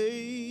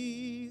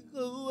make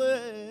a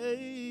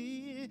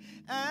way,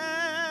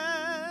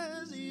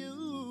 as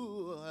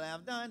you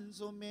have done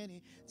so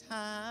many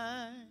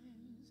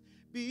times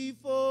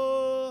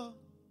before.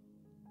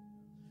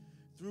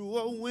 Through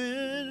a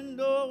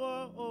window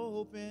or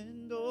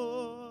open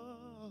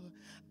door,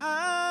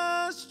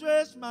 I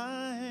stretch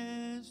my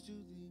hands to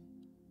thee.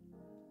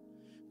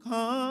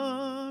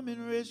 Come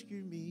and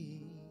rescue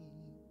me.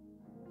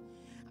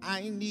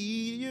 I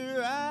need you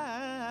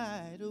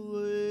right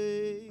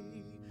away.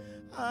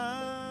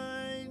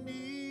 I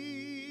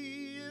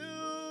need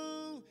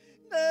you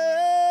now.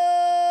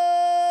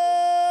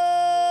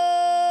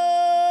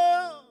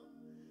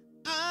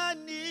 I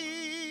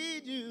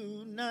need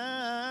you now.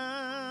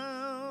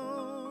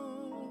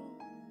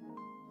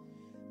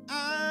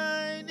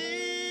 I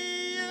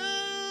need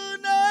you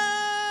now.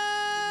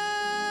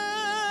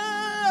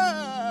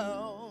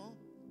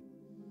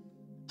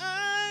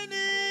 I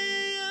need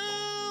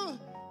you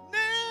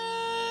now.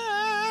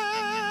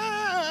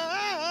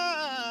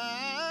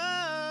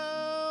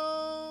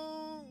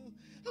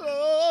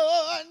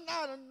 Lord,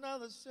 not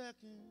another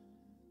second,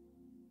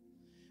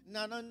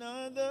 not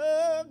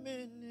another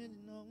minute,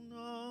 no,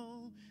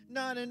 no,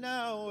 not an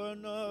hour,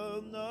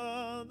 no,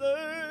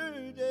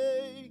 another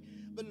day.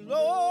 But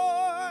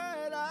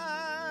Lord,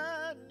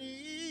 I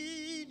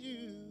need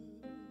you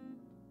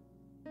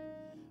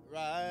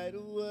right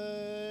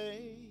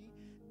away,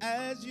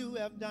 as you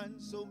have done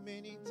so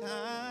many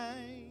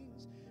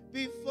times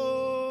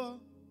before.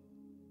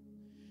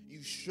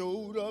 You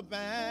showed up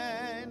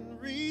and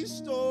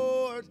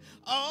restored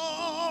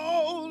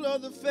all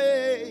of the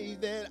faith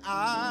that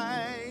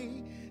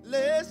I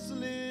let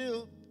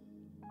slip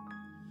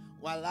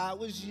while I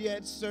was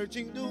yet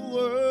searching the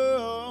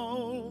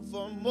world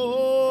for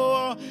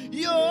more.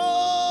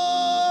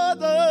 You're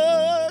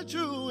the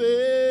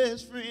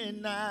truest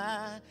friend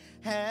I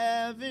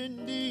have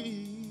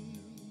indeed.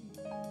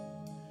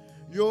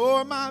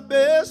 You're my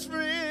best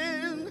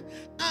friend,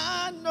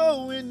 I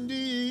know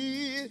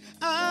indeed.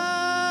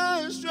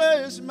 I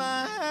stretch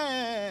my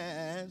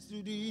hands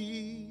to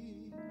thee.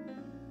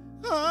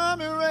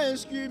 Come and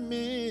rescue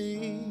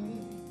me.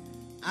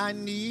 I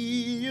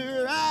need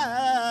you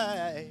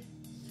right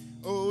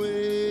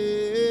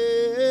away.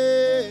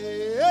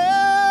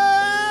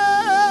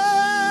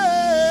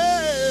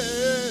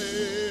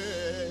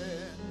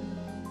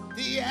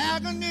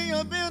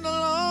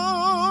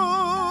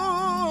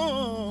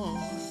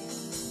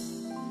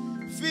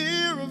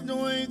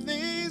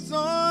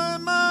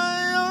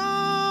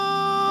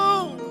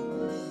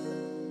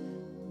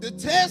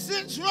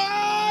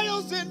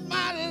 trials in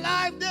my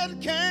life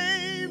that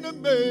came to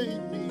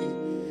make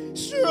me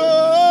strong.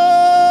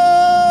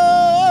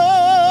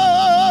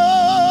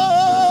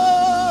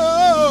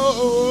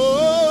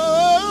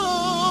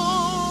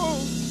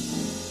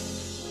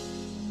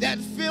 That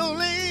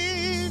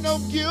feeling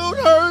of guilt,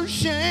 hurt,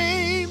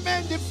 shame,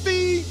 and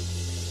defeat.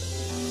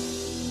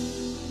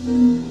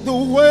 The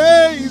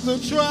waves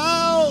of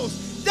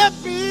trials that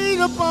beat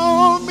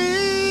upon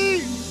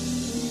me.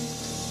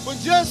 But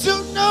just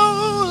to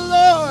know,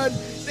 Lord,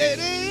 that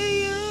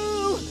in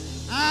you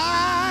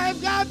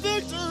I've got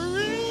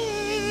victory.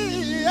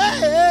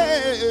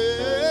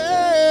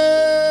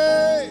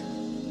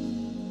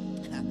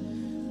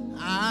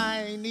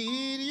 I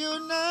need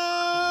you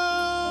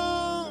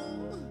now.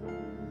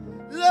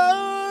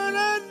 Lord,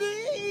 I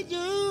need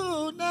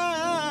you now.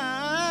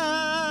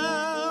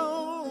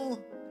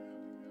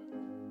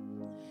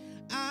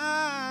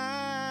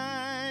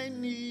 I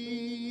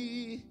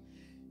need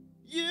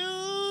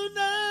you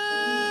now.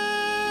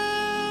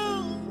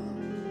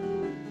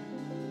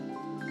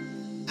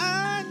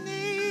 I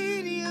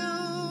need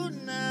you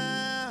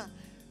now.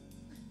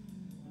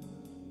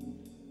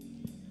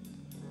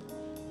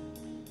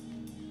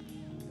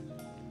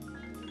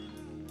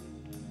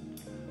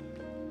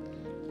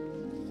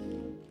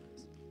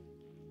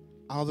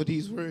 All of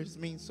these words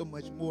mean so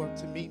much more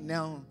to me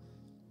now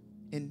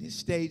in this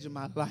stage of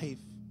my life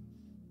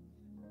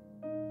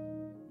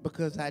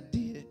because I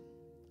did it.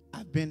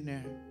 I've been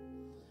there.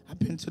 I've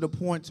been to the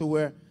point to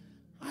where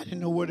I didn't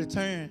know where to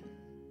turn.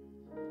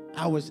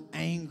 I was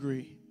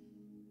angry.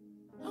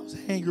 I was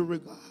angry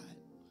with God.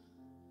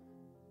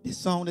 This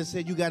song that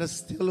said you got to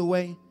steal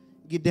away,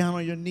 get down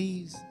on your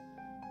knees.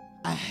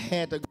 I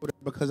had to go there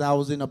because I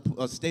was in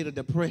a state of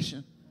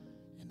depression.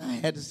 And I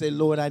had to say,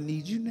 Lord, I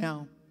need you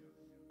now.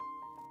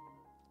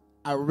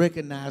 I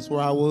recognized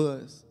where I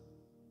was.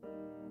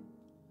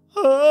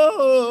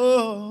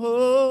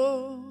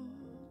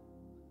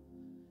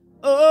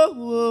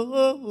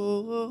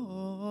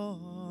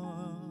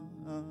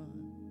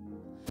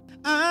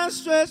 I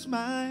stretch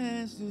my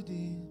hands to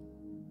thee.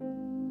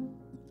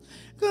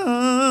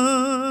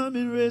 Come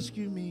and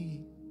rescue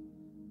me.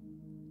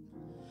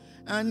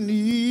 I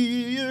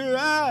need you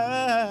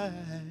right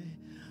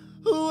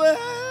away.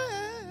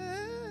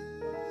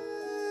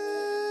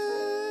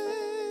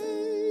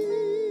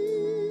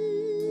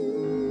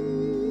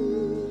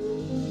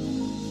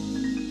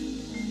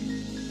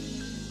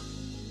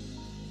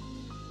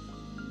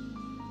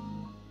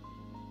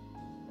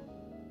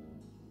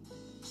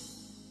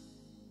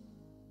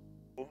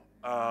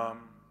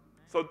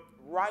 So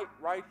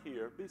right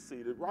here, be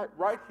seated.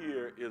 Right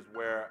here is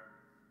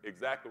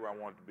exactly where I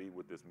wanted to be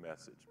with this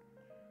message.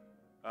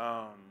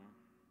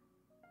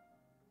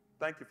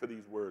 Thank you for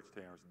these words,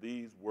 Terrence.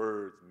 These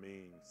words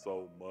mean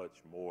so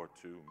much more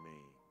to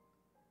me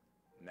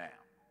now.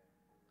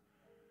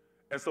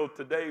 And so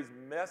today's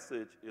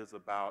message is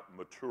about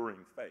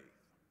maturing faith,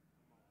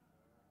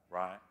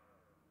 right?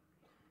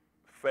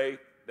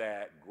 Faith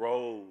that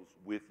grows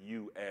with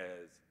you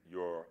as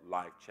your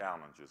life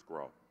challenges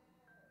grow.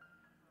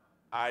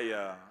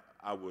 I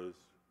was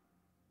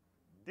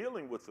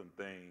dealing with some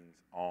things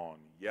on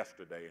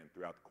yesterday and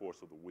throughout the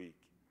course of the week,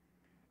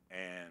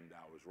 and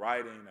I was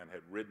writing and had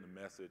written a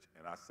message,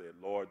 and I said,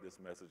 Lord, this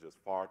message is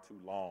far too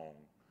long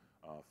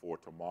for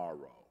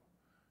tomorrow.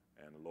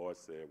 And the Lord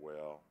said,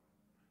 well,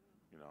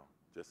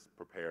 just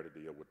prepare to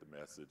deal with the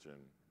message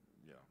and,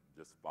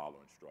 just follow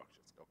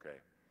instructions,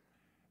 okay?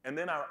 And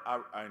then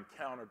I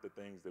encountered the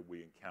things that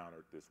we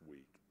encountered this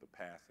week, the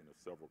passing of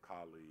several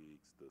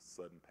colleagues, the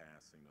sudden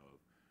passing of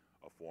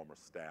a former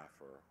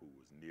staffer who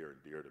was near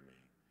and dear to me.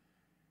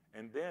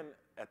 And then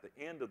at the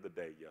end of the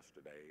day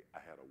yesterday,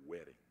 I had a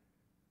wedding.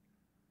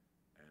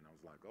 And I was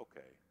like,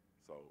 okay,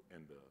 so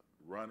in the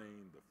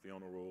running, the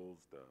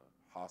funerals, the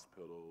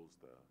hospitals,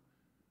 the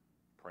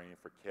praying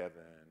for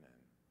Kevin,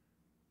 and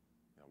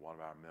one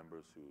of our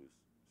members who's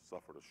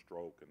suffered a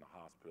stroke in the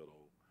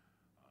hospital,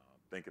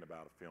 thinking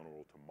about a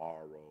funeral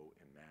tomorrow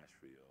in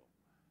Nashville,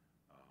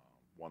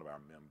 one of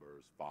our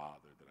members'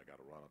 father that I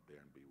got to run up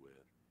there and be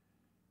with.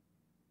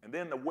 And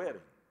then the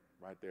wedding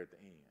right there at the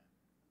end.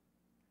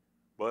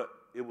 But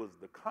it was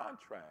the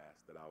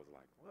contrast that I was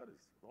like, what is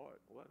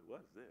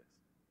this?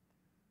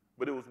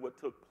 But it was what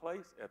took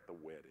place at the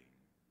wedding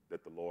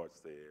that the Lord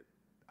said,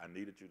 I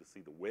needed you to see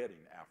the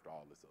wedding after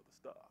all this other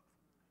stuff.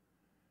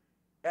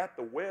 At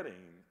the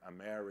wedding, I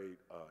married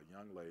a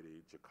young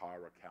lady,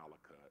 Jakara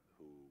Calicut,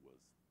 who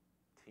was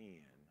 10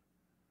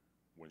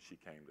 when she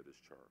came to this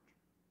church.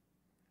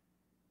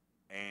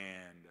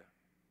 And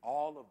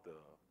all of the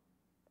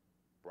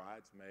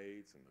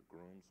bridesmaids and the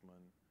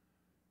groomsmen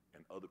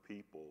and other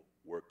people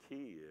were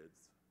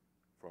kids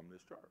from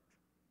this church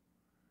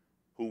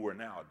who were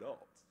now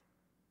adults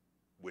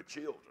with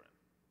children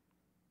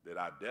that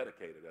I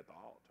dedicated at the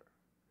altar,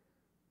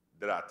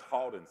 that I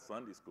taught in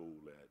Sunday school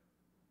at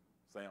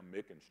Sam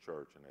Mickens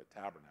Church and at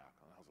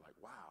Tabernacle. And I was like,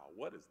 wow,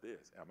 what is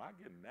this? Am I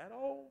getting that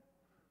old?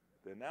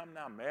 That now I'm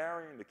now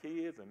marrying the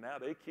kids and now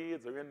their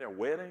kids are in their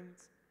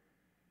weddings?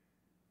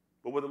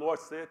 But what the Lord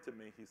said to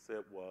me, he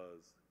said was,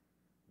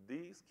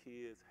 these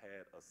kids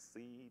had a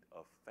seed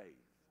of faith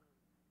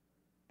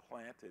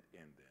planted in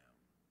them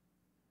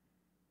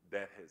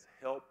that has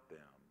helped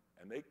them,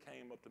 and they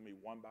came up to me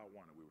one by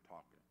one and we were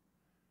talking,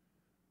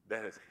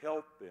 that has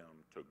helped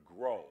them to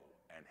grow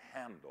and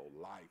handle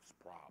life's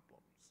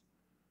problems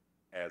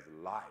as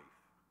life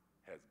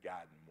has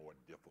gotten more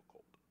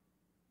difficult.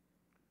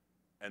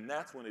 And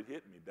that's when it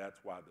hit me. That's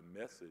why the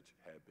message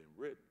had been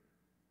written.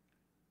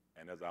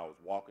 And as I was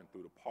walking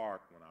through the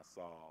park, when I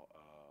saw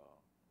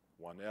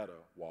Juanetta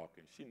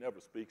walking, she never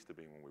speaks to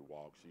me when we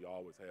walk. She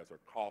always has her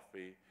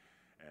coffee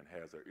and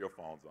has her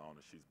earphones on,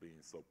 and she's being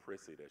so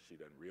prissy that she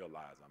doesn't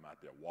realize I'm out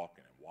there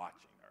walking and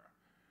watching her.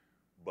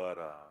 But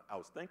I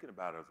was thinking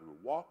about it as we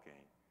were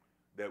walking,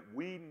 that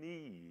we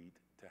need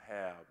to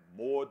have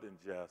more than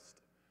just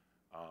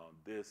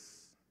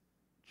this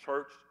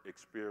church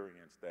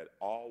experience that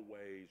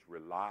always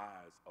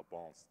relies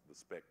upon the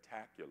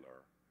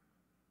spectacular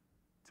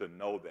to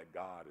know that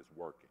God is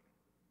working.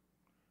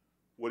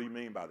 What do you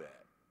mean by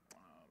that?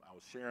 I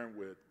was sharing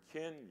with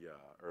Kenya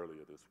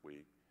earlier this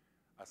week.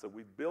 I said,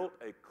 we built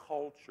a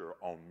culture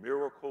on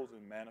miracles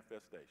and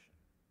manifestation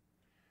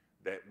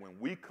that when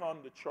we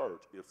come to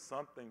church, if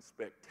something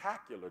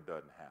spectacular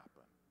doesn't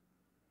happen,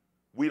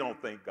 we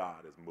don't think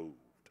God is moved.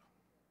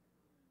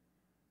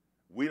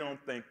 We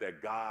don't think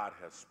that God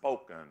has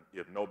spoken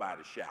if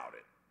nobody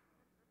shouted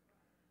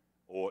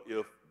or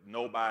if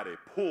nobody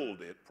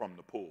pulled it from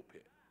the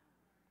pulpit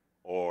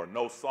or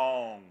no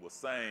song was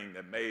sang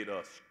that made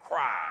us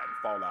cry and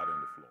fall out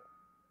on the floor.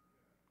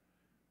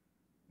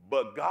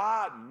 But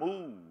God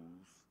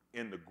moves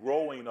in the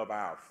growing of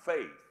our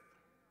faith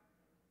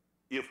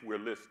if we're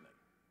listening.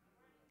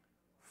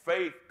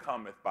 Faith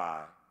cometh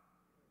by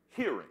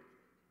hearing,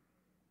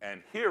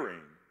 and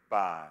hearing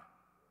by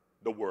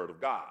the word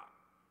of God.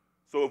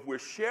 So if we're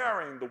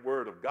sharing the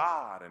word of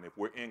God and if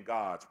we're in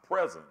God's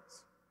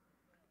presence,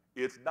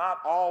 it's not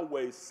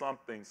always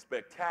something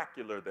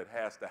spectacular that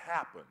has to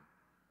happen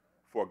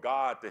for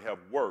God to have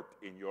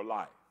worked in your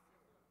life.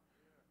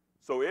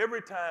 So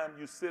every time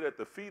you sit at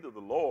the feet of the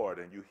Lord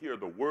and you hear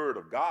the word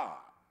of God,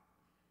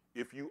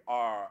 if you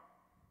are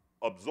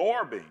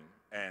absorbing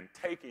and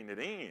taking it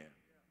in,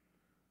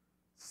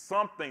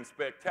 something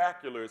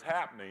spectacular is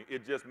happening.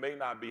 It just may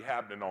not be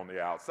happening on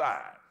the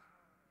outside.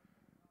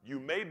 You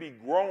may be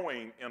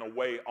growing in a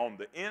way on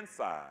the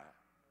inside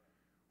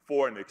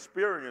for an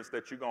experience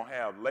that you're going to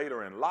have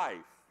later in life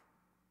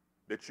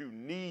that you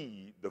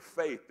need the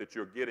faith that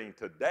you're getting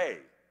today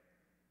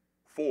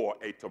for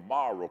a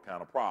tomorrow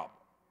kind of problem.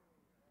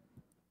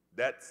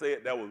 That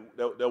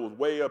was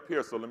way up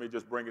here, so let me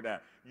just bring it down.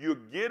 You're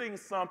getting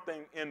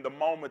something in the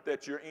moment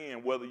that you're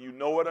in, whether you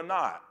know it or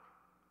not,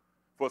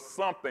 for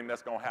something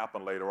that's going to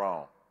happen later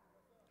on.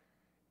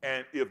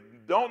 And if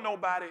don't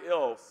nobody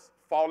else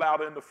fall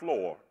out in the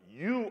floor,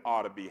 you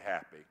ought to be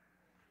happy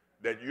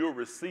that you're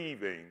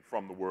receiving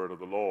from the word of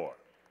the Lord.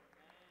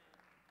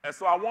 And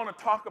so I want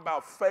to talk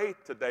about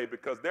faith today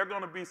because there are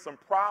going to be some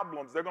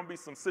problems, there are going to be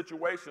some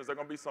situations, there are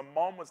going to be some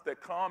moments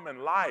that come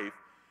in life.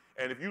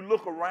 And if you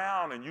look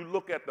around and you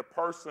look at the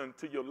person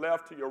to your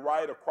left, to your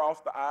right, across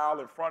the aisle,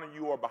 in front of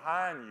you or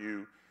behind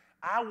you,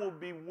 I will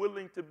be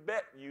willing to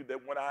bet you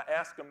that when I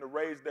ask them to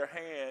raise their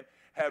hand,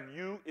 have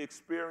you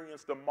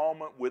experienced a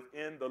moment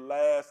within the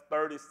last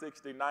 30,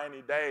 60,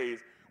 90 days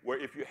where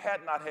if you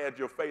had not had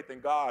your faith in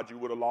God, you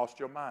would have lost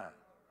your mind?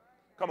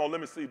 Come on, let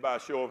me see by a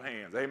show of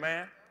hands.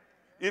 Amen?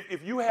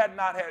 If you had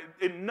not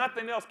had,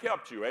 nothing else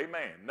kept you.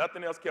 Amen?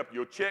 Nothing else kept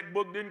you. Your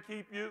checkbook didn't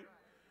keep you.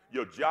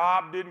 Your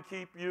job didn't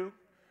keep you.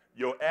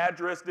 Your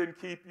address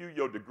didn't keep you.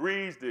 Your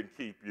degrees didn't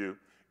keep you.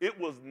 It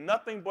was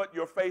nothing but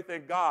your faith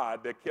in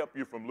God that kept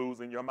you from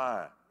losing your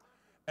mind.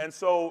 And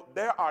so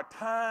there are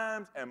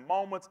times and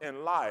moments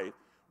in life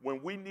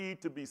when we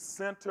need to be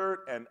centered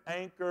and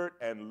anchored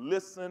and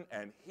listen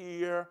and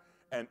hear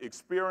and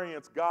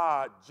experience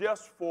God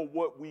just for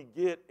what we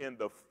get in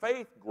the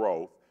faith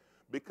growth,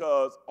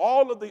 because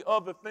all of the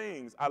other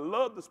things, I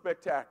love the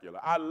spectacular.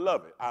 I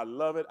love it. I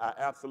love it. I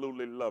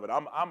absolutely love it.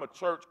 I'm a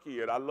church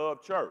kid. I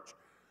love church.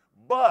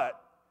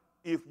 But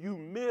if you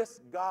miss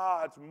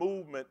God's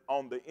movement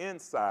on the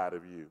inside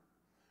of you,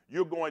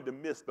 you're going to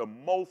miss the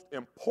most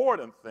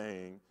important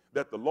thing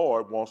that the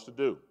Lord wants to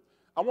do.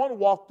 I want to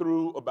walk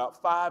through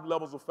about 5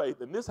 levels of faith,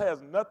 and this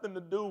has nothing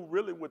to do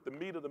really with the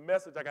meat of the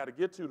message I got to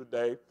get to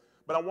today,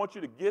 but I want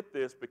you to get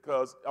this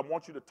because I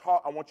want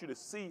you to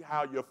see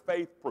how your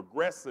faith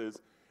progresses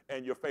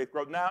and your faith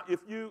grows. Now, if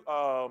you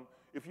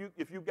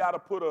got to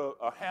put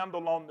a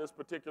handle on this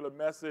particular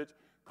message,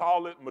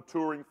 call it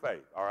maturing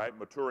faith, all right?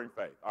 Maturing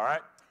faith, all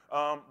right?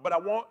 But I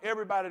want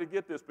everybody to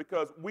get this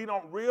because we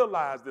don't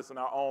realize this in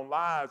our own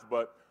lives,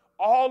 but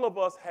all of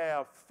us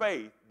have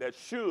faith that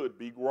should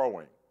be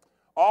growing.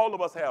 All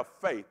of us have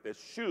faith that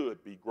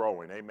should be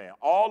growing, amen.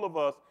 All of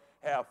us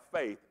have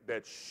faith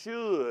that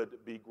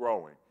should be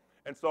growing.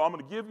 And so I'm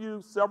going to give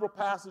you several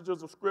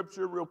passages of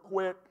Scripture real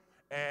quick,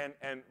 and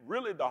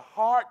really the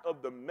heart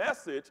of the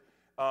message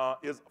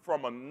is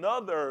from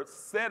another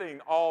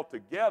setting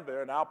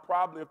altogether, and I'll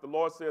probably, if the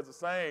Lord says the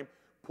same,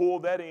 pull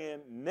that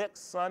in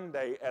next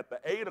Sunday at the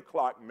 8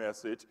 o'clock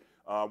message.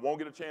 Won't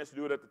get a chance to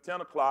do it at the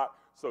 10 o'clock,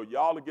 so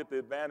y'all will get the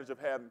advantage of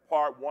having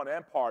part 1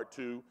 and part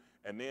 2,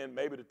 and then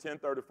maybe the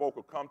 10:30 folk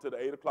will come to the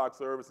 8 o'clock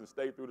service and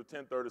stay through the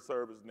 10:30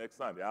 service next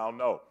Sunday. I don't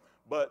know.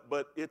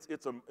 But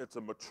it's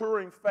a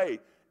maturing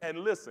faith. And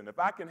listen, if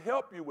I can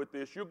help you with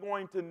this, you're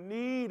going to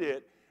need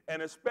it,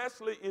 and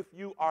especially if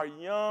you are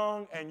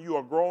young and you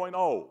are growing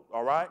old,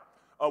 all right?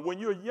 When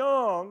you're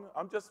young,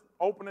 I'm just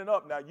opening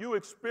up now, you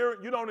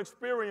don't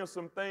experience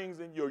some things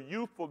in your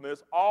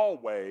youthfulness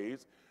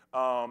always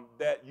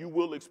that you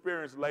will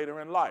experience later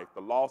in life.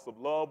 The loss of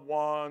loved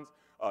ones,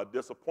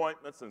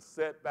 disappointments and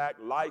setback,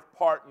 life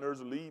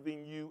partners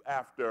leaving you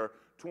after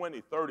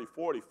 20, 30,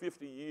 40,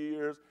 50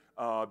 years,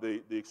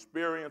 the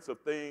experience of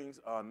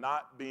things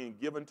not being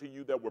given to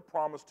you that were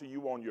promised to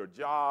you on your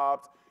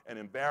jobs and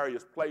in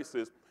various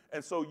places.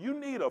 And so you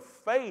need a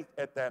faith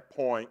at that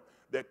point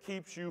that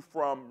keeps you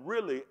from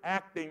really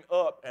acting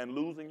up and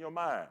losing your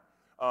mind.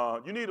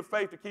 You need a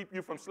faith to keep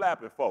you from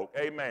slapping folk.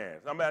 Amen.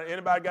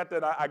 Anybody got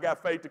that? I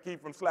got faith to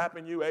keep from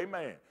slapping you.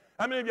 Amen.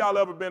 How many of y'all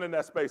ever been in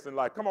that space in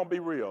life? Come on, be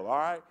real, all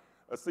right?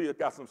 Let's see, I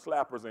got some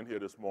slappers in here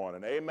this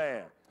morning.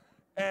 Amen.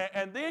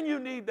 And then you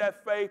need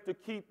that faith to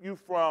keep you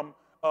from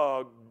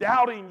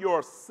doubting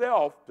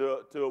yourself,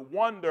 to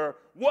wonder,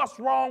 what's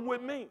wrong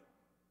with me?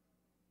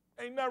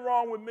 Ain't nothing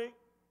wrong with me.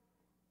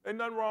 Ain't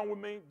nothing wrong with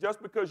me.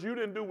 Just because you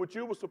didn't do what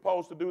you were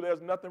supposed to do,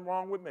 there's nothing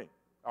wrong with me,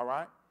 all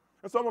right?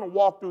 And so I'm going to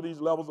walk through these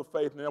levels of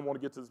faith, and then I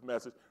want to get to this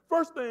message.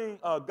 First thing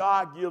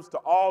God gives to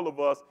all of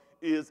us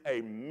is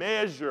a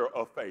measure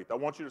of faith. I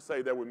want you to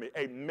say that with me,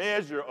 a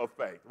measure of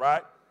faith,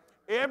 right?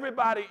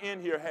 Everybody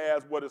in here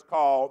has what is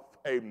called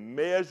a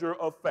measure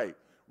of faith.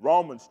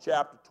 Romans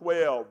chapter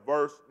 12,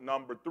 verse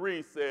number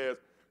 3 says,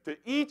 to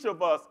each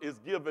of us is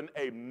given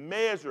a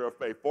measure of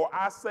faith. For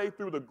I say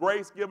through the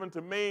grace given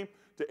to me,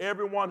 to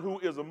everyone who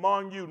is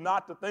among you,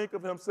 not to think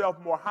of himself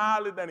more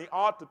highly than he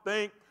ought to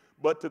think,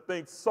 but to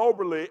think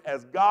soberly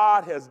as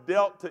God has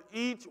dealt to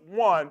each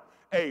one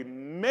a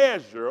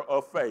measure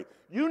of faith.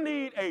 You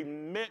need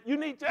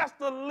just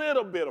a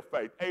little bit of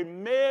faith, a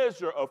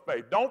measure of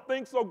faith. Don't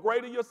think so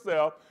great of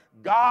yourself.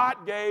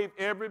 God gave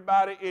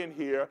everybody in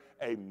here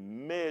a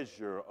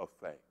measure of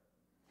faith.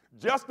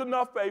 Just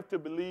enough faith to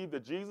believe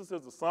that Jesus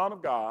is the Son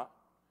of God.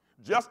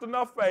 Just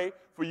enough faith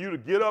for you to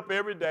get up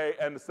every day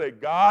and to say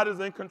God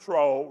is in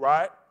control,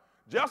 right?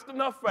 Just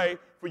enough faith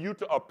for you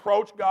to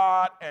approach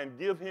God and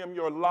give him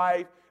your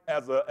life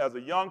as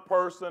a young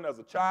person, as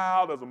a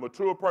child, as a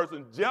mature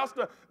person. Just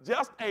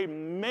a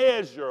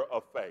measure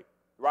of faith,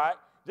 right?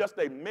 Just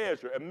a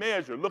measure, a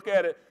measure. Look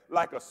at it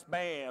like a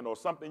span or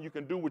something you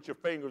can do with your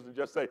fingers and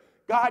just say,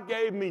 God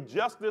gave me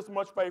just this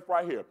much faith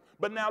right here.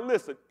 But now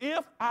listen,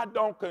 if I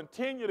don't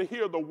continue to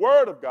hear the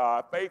word of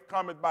God, faith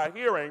cometh by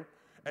hearing,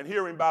 and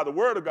hearing by the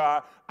word of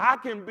God, I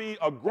can be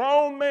a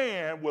grown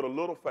man with a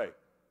little faith.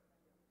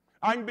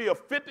 I can be a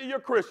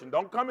 50-year Christian.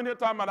 Don't come in here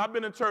talking about I've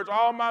been in church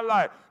all my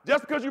life.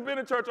 Just because you've been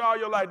in church all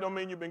your life don't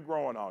mean you've been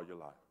growing all your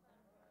life,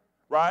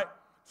 right?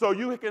 So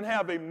you can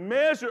have a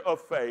measure of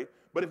faith,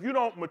 but if you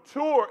don't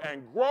mature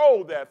and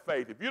grow that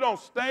faith, if you don't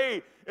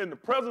stay in the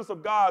presence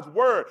of God's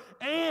word,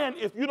 and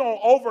if you don't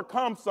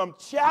overcome some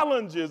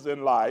challenges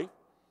in life,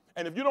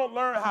 and if you don't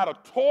learn how to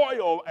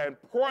toil and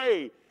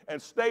pray and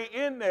stay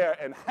in there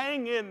and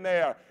hang in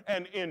there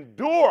and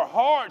endure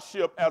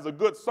hardship as a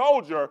good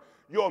soldier,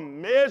 your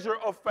measure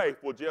of faith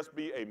will just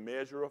be a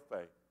measure of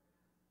faith.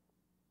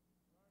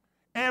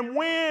 And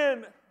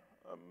when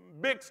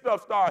big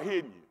stuff starts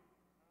hitting you,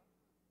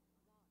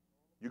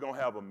 you're going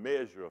to have a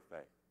measure of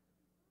faith.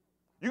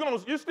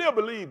 You still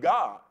believe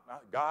God.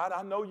 God,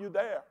 I know you're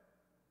there.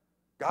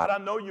 God, I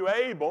know you're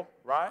able,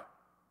 right?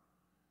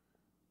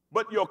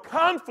 But your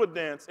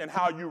confidence in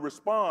how you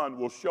respond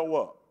will show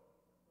up.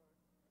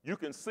 You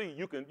can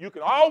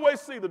always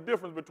see the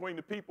difference between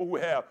the people who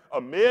have a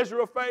measure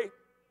of faith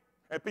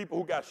and people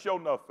who got show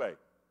enough faith.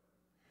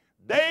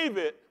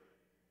 David's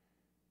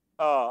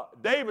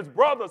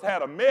brothers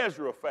had a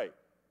measure of faith.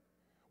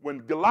 When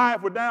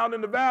Goliath was down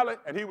in the valley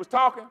and he was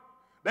talking,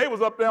 they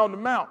was up there on the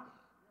mountain.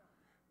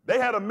 They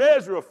had a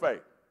measure of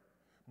faith.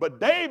 But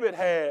David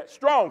had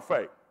strong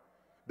faith.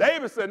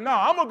 David said, no,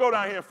 I'm going to go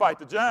down here and fight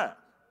the giant.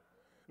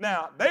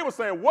 Now, they were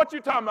saying, what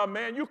you talking about,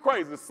 man? You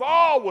crazy.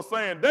 Saul was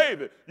saying,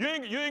 David, you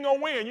ain't going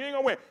to win. You ain't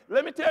going to win.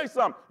 Let me tell you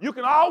something. You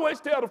can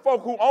always tell the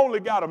folk who only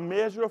got a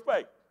measure of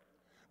faith.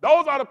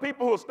 Those are the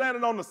people who are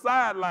standing on the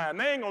sideline.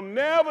 They ain't going to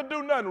never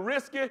do nothing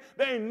risky.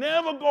 They ain't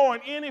never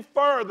going any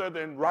further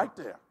than right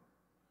there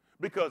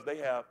because they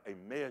have a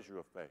measure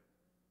of faith.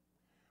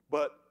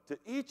 But to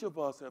each of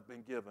us have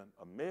been given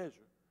a measure.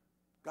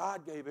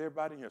 God gave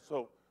everybody here.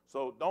 So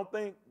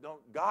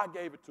God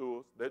gave it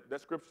to us.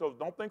 That scripture shows,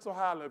 don't think so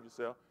highly of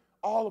yourself.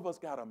 All of us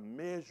got a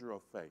measure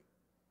of faith.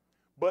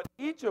 But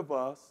each of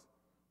us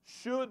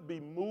should be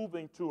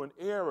moving to an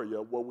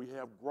area where we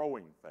have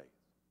growing faith.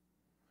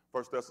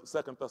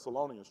 2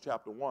 Thessalonians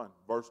chapter 1,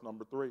 verse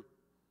number 3.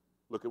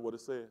 Look at what it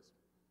says.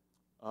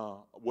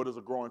 What is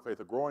a growing faith?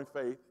 A growing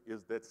faith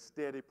is that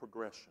steady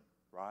progression,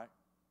 right?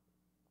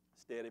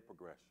 Steady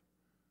progression.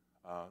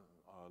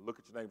 Look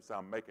at your neighbor and say,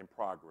 I'm making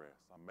progress.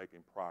 I'm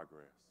making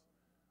progress.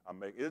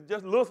 It's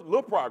just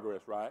little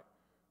progress, right?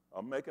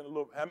 I'm making a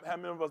little. How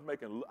many of us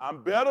making?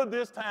 I'm better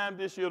this time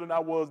this year than I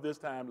was this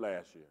time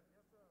last year,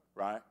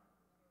 right?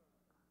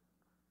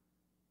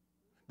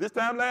 This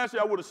time last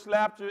year, I would have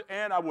slapped you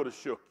and I would have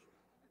shook you.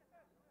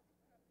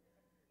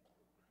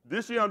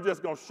 This year, I'm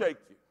just going to shake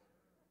you.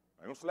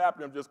 I ain't going to slap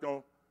you, I'm just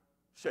going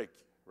to shake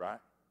you, right?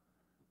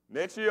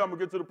 Next year, I'm going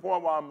to get to the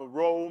point where I'm going to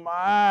roll my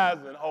eyes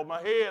and hold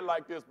my head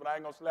like this, but I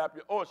ain't going to slap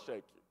you or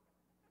shake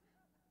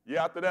you.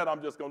 Yeah, after that,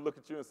 I'm just going to look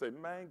at you and say,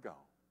 man, gone,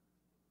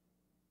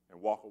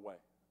 and walk away.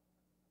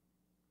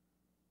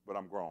 But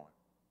I'm growing.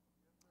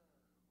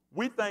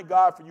 We thank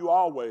God for you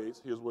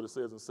always. Here's what it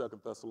says in 2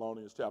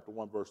 Thessalonians chapter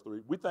 1, verse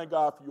 3. We thank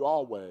God for you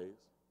always,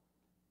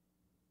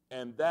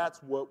 and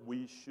that's what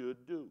we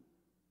should do,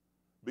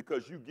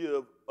 because you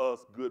give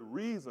us good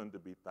reason to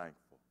be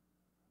thankful.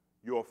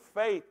 Your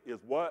faith is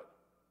what?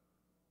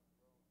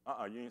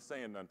 You ain't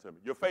saying nothing to me.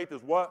 Your faith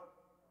is what?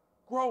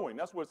 Growing.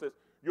 That's what it says.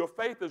 Your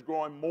faith is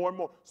growing more and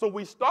more. So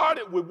we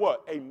started with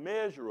what? A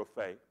measure of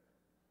faith.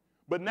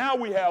 But now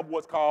we have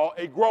what's called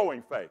a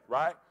growing faith,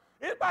 right?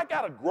 Anybody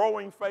got a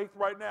growing faith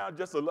right now?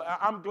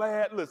 I'm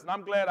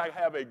glad I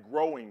have a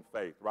growing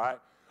faith, right?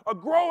 A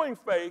growing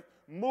faith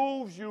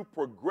moves you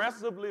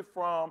progressively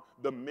from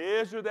the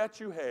measure that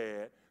you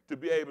had to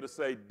be able to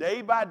say,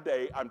 day by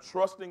day, I'm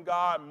trusting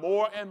God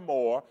more and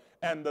more,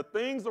 and the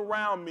things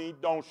around me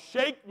don't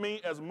shake me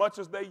as much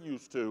as they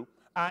used to.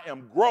 I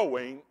am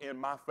growing in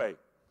my faith.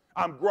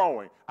 I'm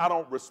growing. I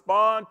don't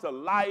respond to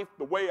life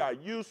the way I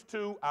used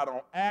to. I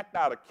don't act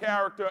out of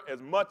character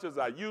as much as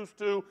I used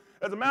to.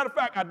 As a matter of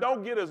fact, I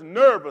don't get as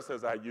nervous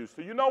as I used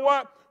to. You know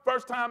what?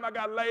 First time I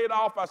got laid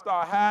off, I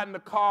started hiding the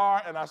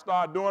car, and I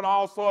started doing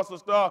all sorts of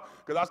stuff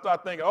because I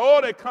started thinking, oh,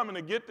 they're coming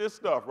to get this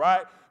stuff,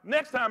 right?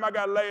 Next time I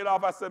got laid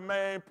off, I said,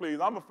 man, please,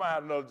 I'm going to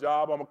find another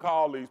job. I'm going to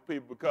call these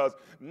people because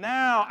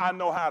now I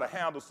know how to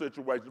handle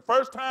situations.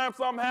 First time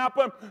something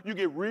happened, you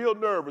get real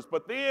nervous.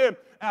 But then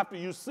after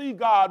you see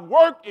God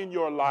work in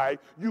your life,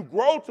 you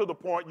grow to the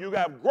point you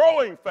have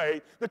growing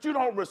faith that you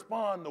don't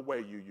respond the way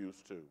you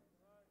used to.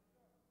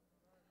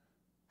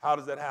 How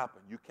does that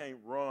happen? You can't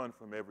run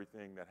from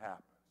everything that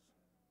happens.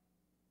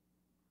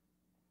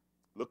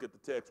 Look at the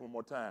text one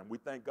more time. We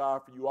thank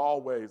God for you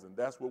always, and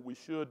that's what we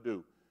should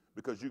do,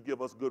 because you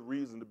give us good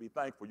reason to be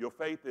thankful. Your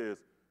faith is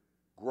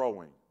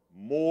growing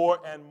more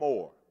and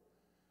more.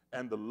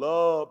 And the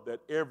love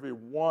that every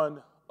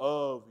one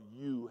of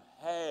you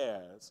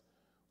has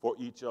for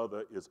each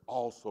other is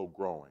also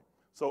growing.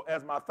 So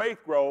as my faith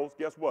grows,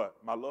 guess what?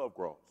 My love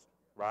grows,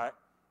 right?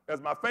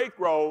 As my faith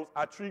grows,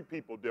 I treat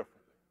people differently.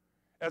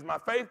 As my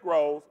faith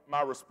grows,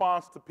 my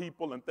response to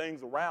people and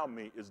things around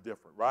me is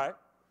different, right?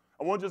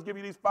 I want to just give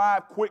you these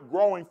 5 quick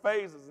growing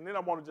phases, and then I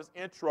want to just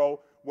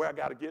intro where I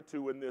got to get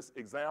to in this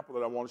example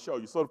that I want to show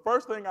you. So the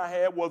first thing I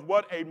had was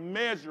what? A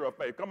measure of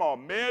faith. Come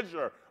on,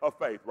 measure of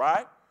faith,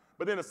 right?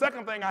 But then the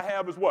second thing I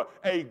have is what?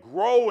 A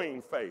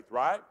growing faith,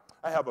 right?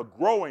 I have a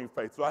growing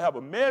faith. So I have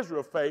a measure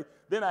of faith,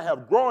 then I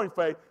have growing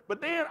faith,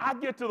 but then I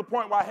get to the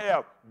point where I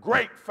have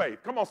great faith.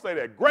 Come on, say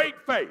that. Great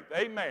faith.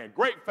 Amen.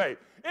 Great faith.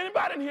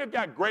 Anybody in here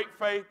got great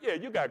faith? Yeah,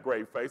 you got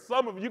great faith.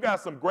 Some of you got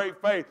some great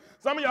faith.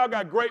 Some of y'all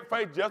got great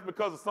faith just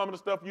because of some of the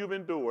stuff you've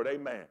endured.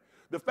 Amen.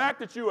 The fact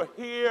that you are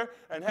here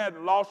and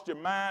hadn't lost your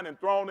mind and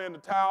thrown in the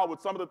towel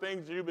with some of the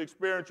things you've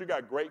experienced, you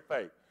got great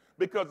faith.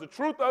 Because the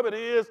truth of it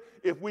is,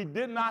 if we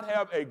did not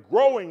have a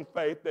growing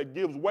faith that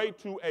gives way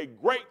to a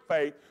great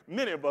faith,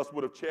 many of us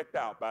would have checked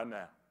out by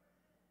now.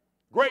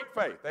 Great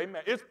faith,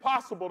 amen. It's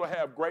possible to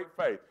have great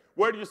faith.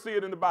 Where do you see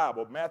it in the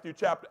Bible? Matthew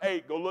chapter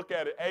 8, go look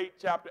at it,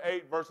 chapter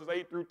 8, verses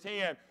 8 through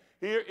 10.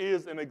 Here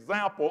is an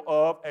example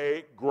of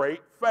a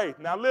great faith.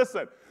 Now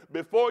listen,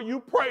 before you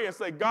pray and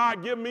say,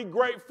 God, give me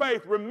great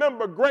faith,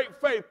 remember, great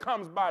faith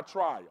comes by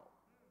trial.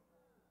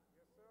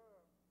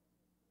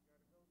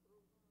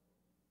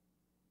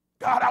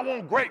 God, I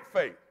want great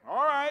faith.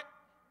 All right.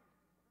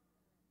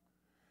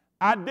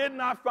 I did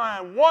not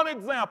find one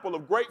example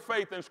of great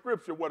faith in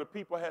Scripture where the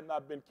people had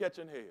not been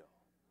catching hell.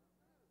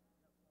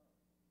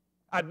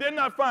 I did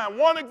not find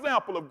one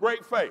example of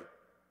great faith,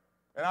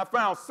 and I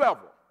found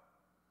several.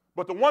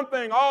 But the one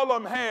thing all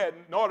of them had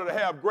in order to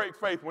have great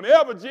faith,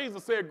 whenever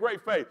Jesus said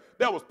great faith,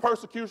 there was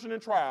persecution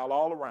and trial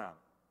all around.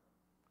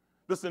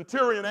 The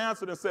centurion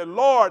answered and said,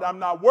 Lord, I'm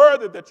not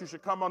worthy that you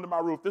should come under my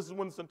roof. This is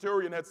when the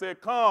centurion had said,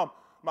 come,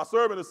 my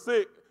servant is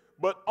sick,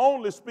 but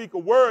only speak a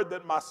word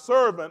that my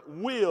servant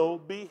will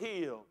be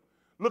healed.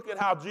 Look at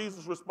how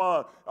Jesus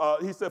responds.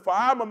 He said, for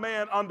I'm a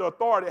man under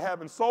authority,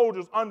 having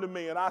soldiers under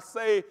me, and I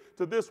say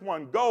to this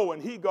one, go,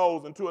 and he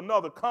goes, and to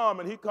another, come,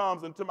 and he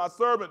comes, and to my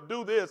servant,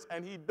 do this,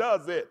 and he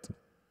does it.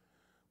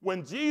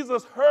 When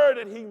Jesus heard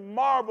it, he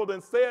marveled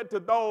and said to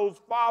those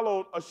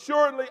followed,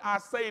 assuredly I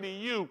say to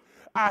you,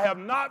 I have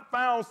not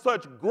found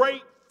such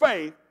great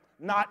faith,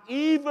 not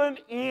even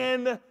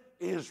in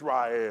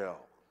Israel.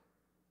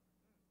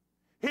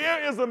 Here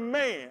is a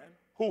man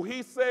who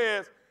he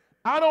says,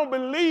 I don't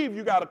believe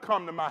you got to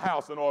come to my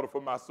house in order for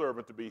my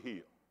servant to be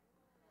healed.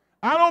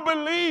 I don't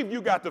believe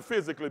you got to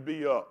physically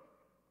be up.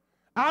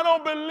 I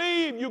don't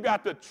believe you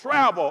got to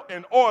travel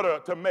in order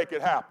to make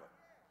it happen.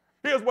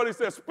 Here's what he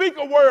says. Speak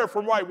a word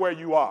from right where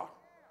you are.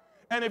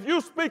 And if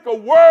you speak a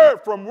word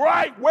from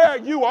right where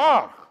you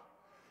are,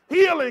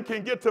 healing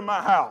can get to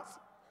my house.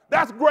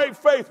 That's great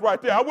faith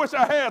right there. I wish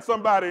I had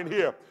somebody in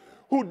here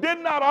who did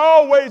not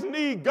always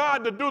need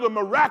God to do the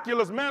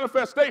miraculous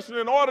manifestation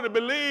in order to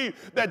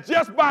believe that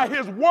just by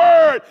his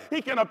word,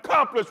 he can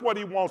accomplish what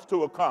he wants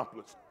to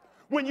accomplish.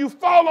 When you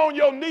fall on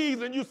your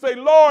knees and you say,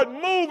 Lord,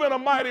 move in a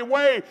mighty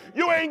way,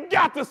 you ain't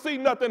got to see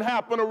nothing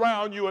happen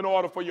around you in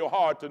order for your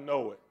heart to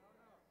know it.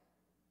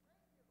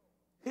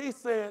 He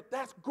said,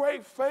 that's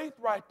great faith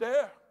right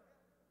there.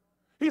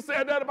 He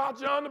said that about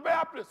John the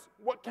Baptist.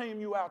 What came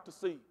you out to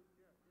see?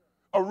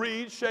 A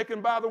reed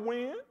shaken by the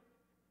wind?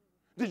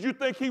 Did you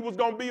think he was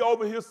going to be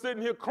over here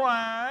sitting here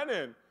crying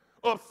and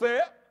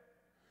upset?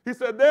 He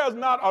said, there's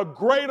not a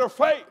greater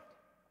faith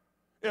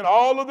in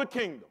all of the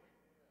kingdom.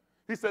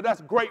 He said,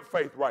 that's great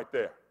faith right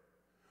there.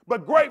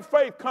 But great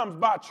faith comes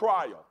by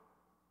trial.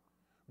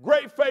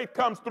 Great faith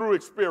comes through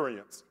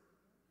experience.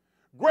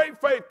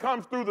 Great faith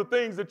comes through the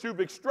things that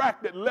you've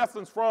extracted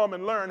lessons from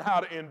and learned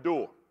how to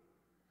endure.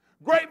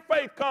 Great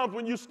faith comes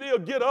when you still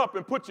get up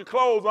and put your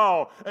clothes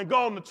on and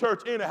go on to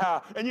church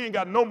anyhow, and you ain't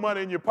got no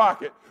money in your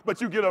pocket,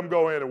 but you get up and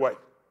go anyway.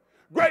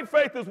 Great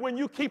faith is when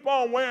you keep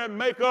on wearing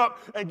makeup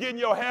and getting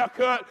your hair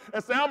cut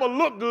and say, I'm going to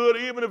look good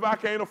even if I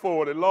can't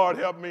afford it. Lord,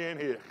 help me in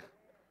here.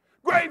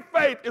 Great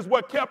faith is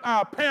what kept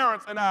our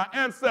parents and our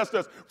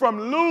ancestors from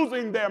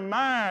losing their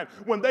mind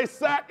when they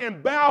sat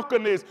in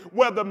balconies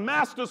where the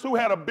masters who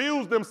had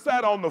abused them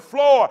sat on the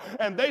floor,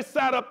 and they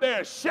sat up there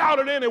and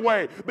shouted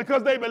anyway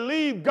because they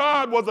believed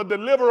God was a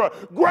deliverer.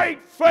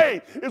 Great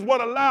faith is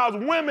what allows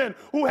women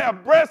who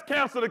have breast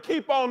cancer to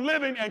keep on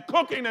living and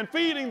cooking and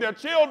feeding their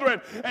children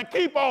and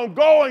keep on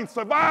going,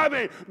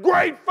 surviving.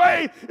 Great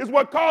faith is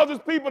what causes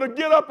people to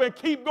get up and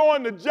keep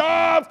going to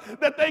jobs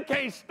that they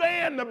can't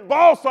stand the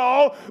boss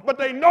on, but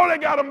they know they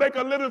got to make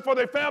a living for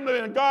their family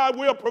and God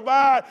will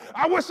provide.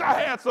 I wish I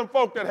had some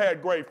folk that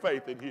had great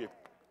faith in here.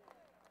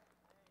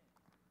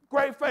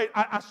 Great faith.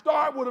 I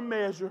start with a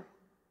measure.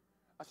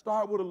 I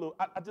start with a little.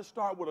 I just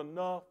start with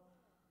enough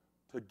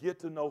to get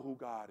to know who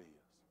God is.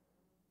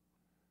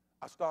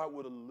 I start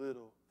with a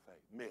little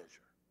faith, measure.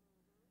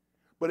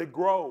 But it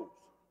grows,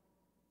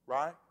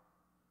 right?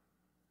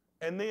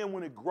 And then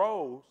when it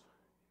grows,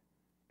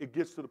 it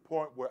gets to the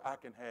point where I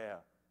can have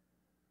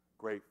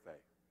great faith.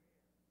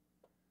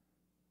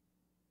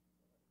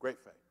 Great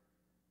faith.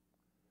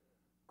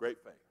 Great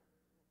faith.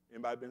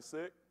 Anybody been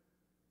sick?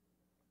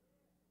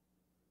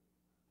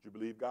 Did you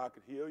believe God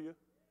could heal you?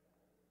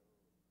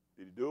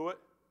 Did he do it?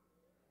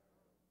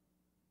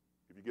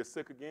 If you get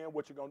sick again,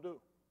 what you going to do?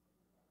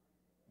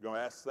 You're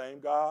going to ask the same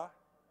God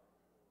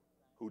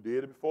who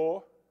did it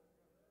before?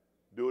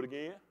 Do it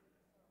again?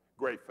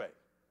 Great faith.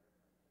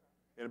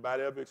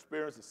 Anybody ever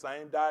experienced the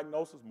same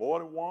diagnosis more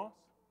than once?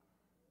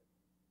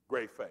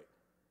 Great faith.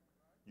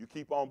 You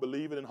keep on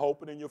believing and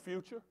hoping in your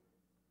future?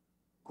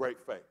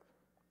 Great faith.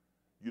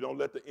 You don't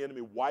let the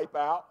enemy wipe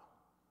out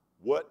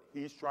what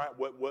he's trying,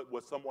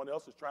 what someone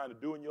else is trying to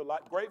do in your life.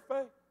 Great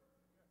faith,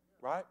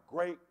 right?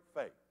 Great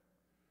faith.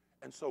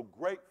 And so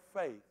great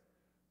faith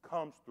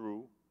comes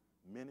through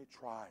many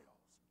trials.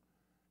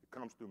 It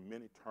comes through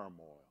many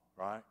turmoil,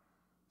 right?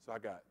 So I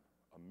got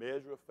a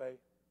measure of faith,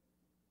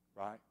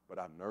 right? But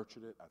I've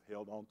nurtured it. I've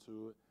held on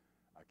to it.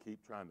 I keep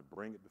trying to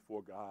bring it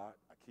before God.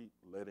 I keep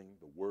letting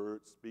the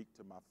word speak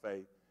to my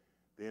faith.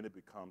 Then it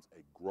becomes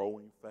a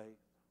growing faith.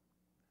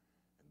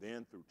 And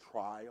then through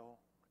trial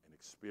and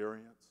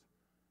experience,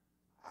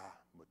 I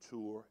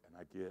mature and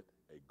I get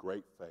a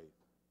great faith.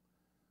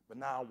 But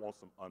now I want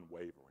some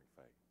unwavering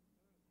faith.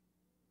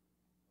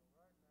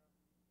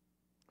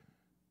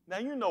 Now,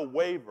 you know,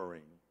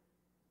 wavering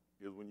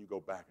is when you go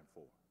back and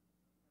forth.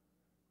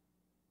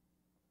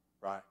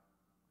 Right?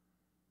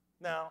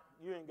 Now,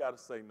 you ain't got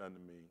to say nothing to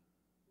me.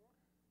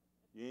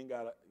 You ain't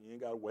got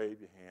to wave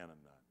your hand or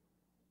nothing.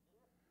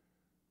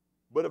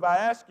 But if I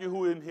ask you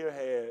who in here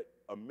had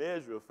a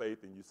measure of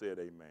faith and you said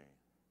amen,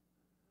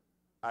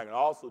 I can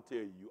also tell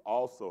you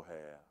also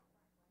have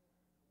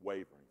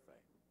wavering faith,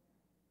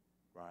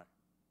 right?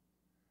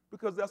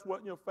 Because that's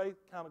what, faith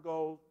kind of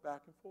goes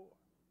back and forth.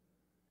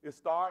 It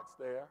starts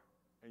there,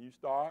 and you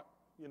start,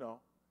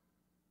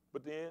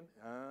 but then,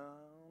 I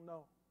don't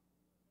know.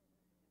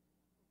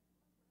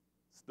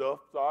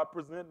 Stuff starts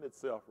presenting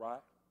itself, right?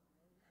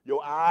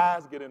 Your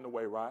eyes get in the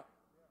way, right?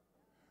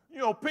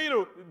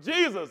 Peter,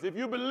 Jesus, if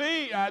you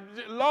believe,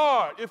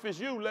 Lord, if it's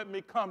you, let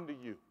me come to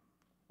you,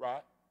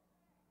 right?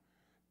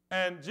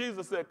 And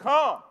Jesus said,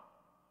 come.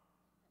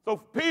 So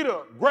Peter,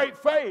 great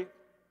faith,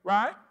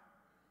 right?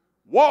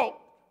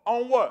 Walked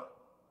on what?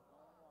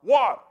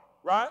 Water,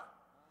 right?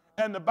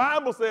 And the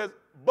Bible says,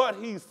 but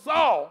he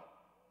saw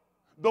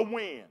the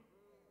wind.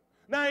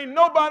 Now, ain't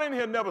nobody in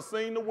here never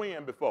seen the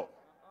wind before.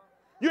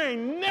 You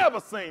ain't never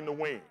seen the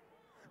wind.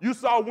 You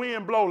saw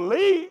wind blow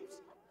leaves.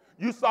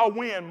 You saw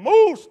wind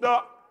move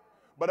stuff.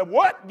 But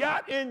what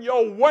got in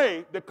your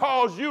way that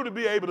caused you to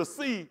be able to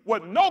see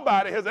what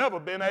nobody has ever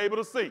been able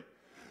to see?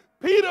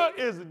 Peter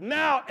is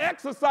now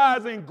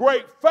exercising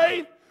great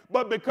faith,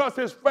 but because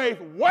his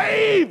faith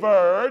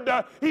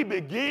wavered, he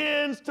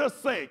begins to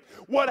sink.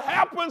 What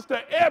happens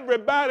to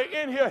everybody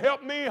in here,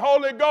 help me,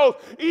 Holy Ghost,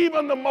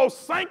 even the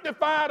most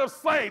sanctified of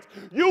saints,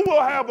 you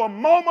will have a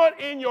moment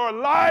in your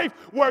life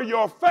where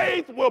your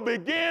faith will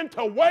begin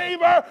to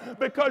waver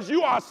because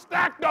you are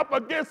stacked up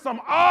against some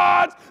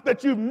odds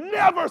that you've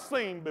never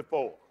seen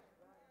before.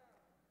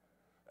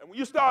 And when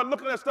you start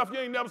looking at stuff you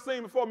ain't never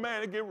seen before,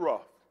 man, it get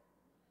rough.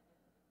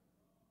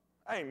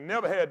 I ain't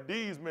never had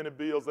these many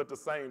bills at the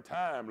same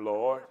time,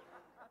 Lord.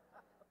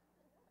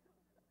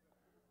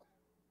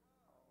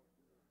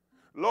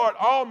 Lord,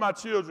 all my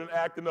children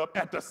acting up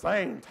at the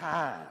same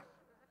time.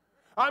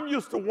 I'm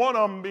used to one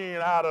of them being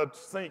out of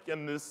sync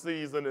in this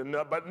season,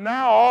 but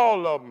now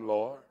all of them,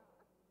 Lord.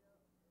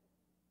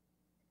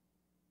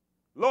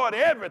 Lord,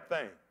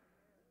 everything.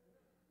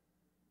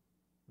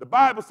 The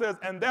Bible says,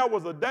 and there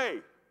was a day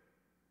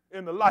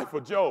in the life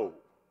of Job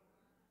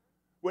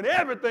when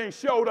everything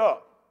showed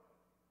up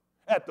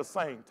at the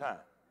same time.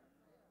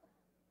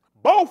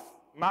 Both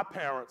my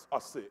parents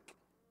are sick.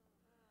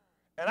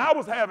 And I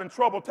was having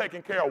trouble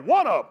taking care of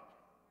one of them.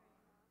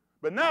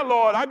 But now,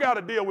 Lord, I got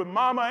to deal with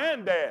mama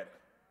and dad.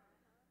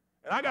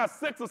 And I got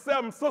 6 or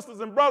 7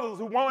 sisters and brothers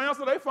who won't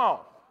answer their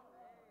phone.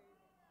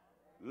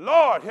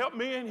 Lord, help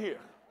me in here.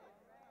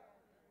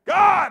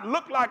 God,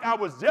 looked like I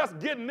was just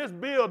getting this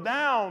bill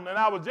down and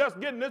I was just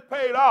getting this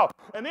paid off.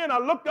 And then I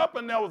looked up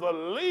and there was a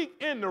leak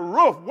in the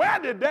roof. Where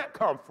did that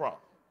come from?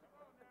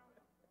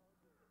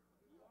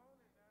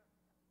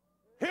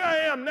 Here I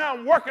am now,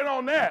 I'm working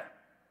on that.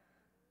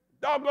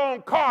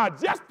 Doggone car, I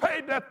just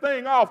paid that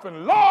thing off,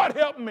 and Lord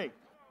help me.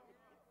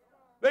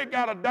 They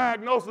got a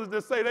diagnosis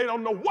that say they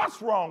don't know what's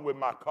wrong with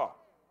my car.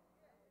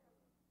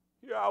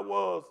 Here I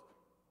was,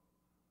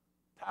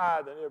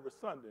 tithing every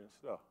Sunday and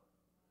stuff.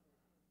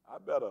 I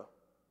better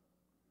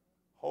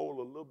hold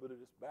a little bit of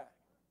this back.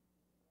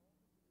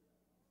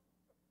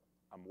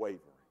 I'm wavering.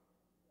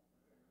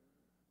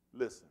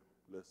 Listen,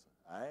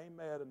 I ain't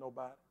mad at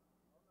nobody.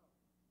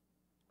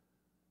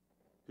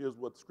 Here's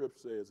what the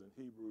scripture says in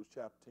Hebrews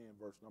chapter 10,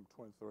 verse number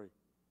 23.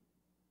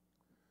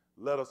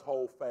 Let us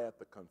hold fast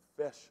the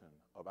confession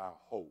of our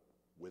hope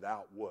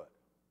without what?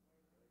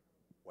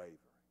 Wavering.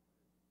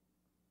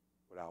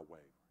 Without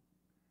wavering.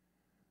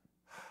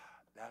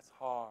 That's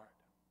hard.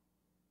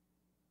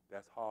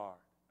 That's hard.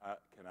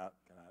 Can I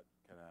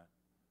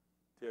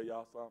tell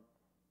y'all something?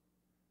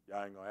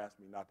 Y'all ain't going to ask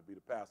me not to be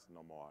the pastor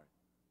no more.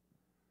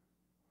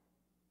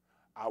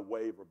 I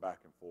waver back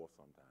and forth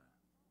sometimes.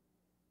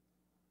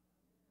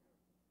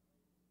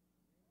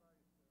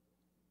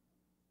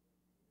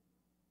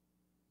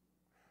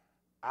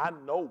 I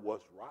know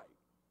what's right.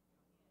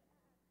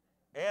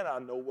 And I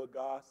know what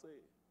God said.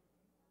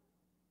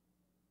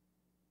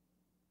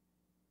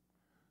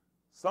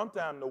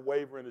 Sometimes the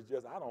wavering is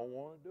just, I don't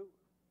want to do it.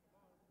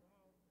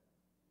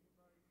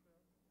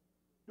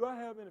 Do I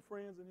have any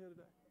friends in here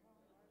today?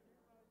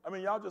 I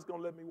mean, y'all just going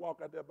to let me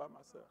walk out there by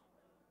myself?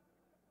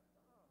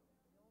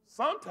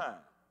 Sometimes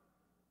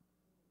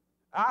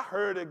I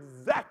heard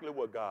exactly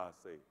what God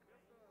said.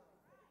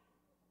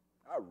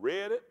 I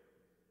read it.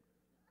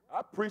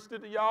 I preached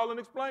it to y'all and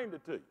explained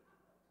it to you.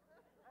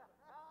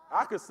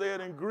 I could say it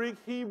in Greek,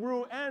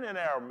 Hebrew, and in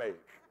Aramaic.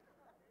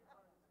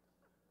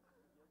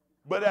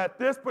 But at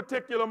this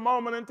particular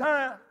moment in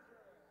time,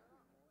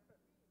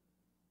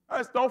 I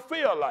just don't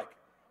feel like it.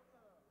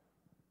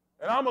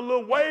 And I'm a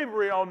little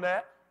wavery on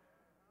that.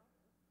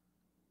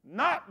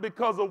 Not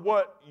because of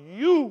what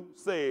you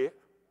said,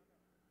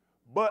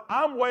 but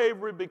I'm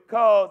wavery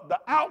because the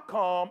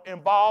outcome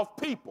involves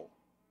people.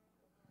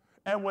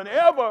 And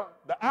whenever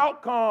the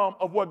outcome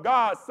of what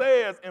God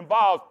says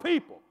involves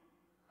people,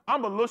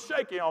 I'm a little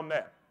shaky on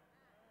that.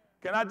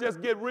 Can I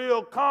just get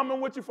real common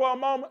with you for a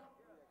moment?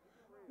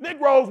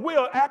 Negroes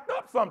will act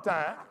up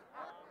sometimes.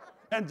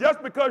 And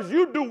just because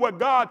you do what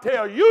God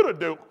tells you to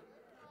do,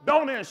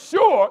 don't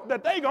ensure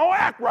that they gonna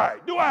act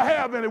right. Do I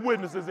have any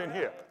witnesses in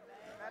here?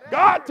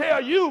 God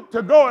tell you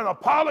to go and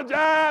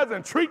apologize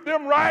and treat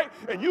them right,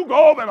 and you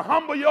go over and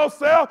humble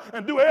yourself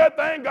and do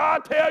everything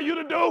God tell you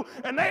to do,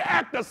 and they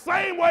act the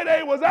same way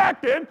they was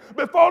acting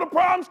before the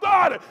problem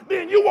started.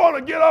 Then you want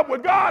to get up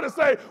with God and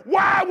say,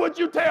 why would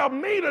you tell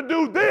me to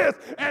do this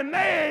and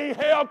they ain't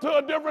held to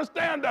a different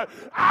standard?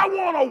 I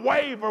want to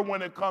waver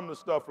when it comes to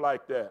stuff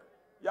like that.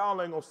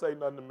 Y'all ain't going to say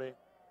nothing to me.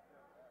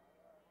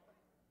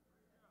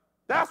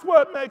 That's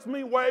what makes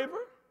me waver.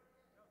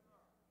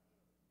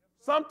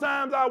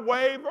 Sometimes I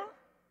waver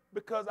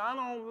because I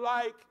don't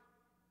like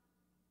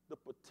the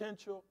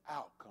potential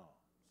outcomes.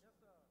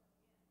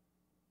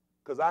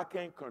 Because I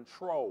can't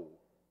control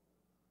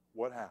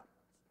what happens.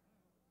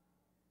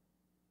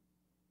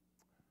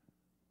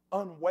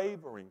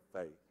 Unwavering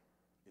faith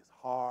is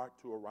hard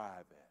to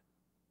arrive at.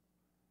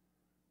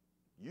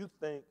 You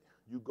think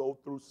you go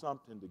through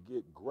something to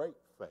get great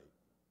faith.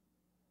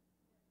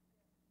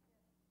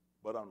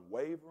 But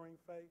unwavering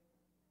faith,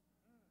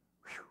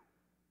 whew,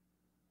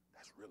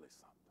 that's really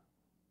something.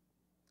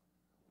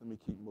 Let me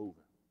keep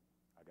moving.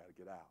 I got to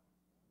get out.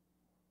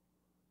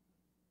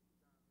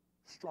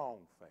 Strong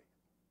faith.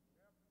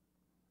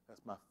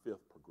 That's my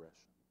fifth progression.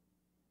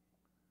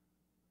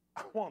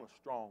 I want a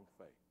strong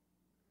faith.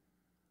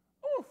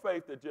 I want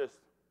faith that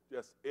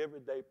just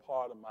everyday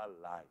part of my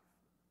life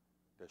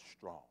that's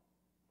strong,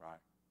 right?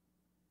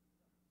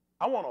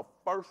 I want a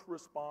first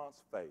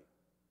response faith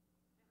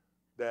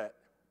that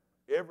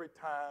every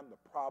time the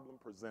problem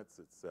presents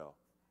itself,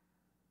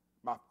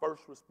 my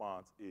first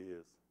response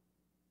is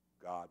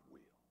God will.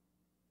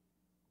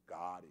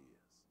 God is.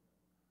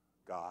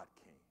 God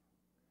can.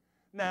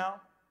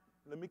 Now,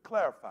 let me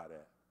clarify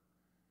that,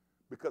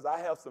 because I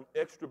have some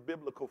extra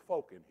biblical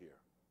folk in here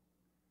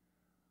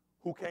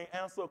who can't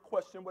answer a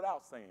question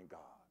without saying God,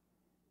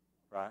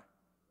 right?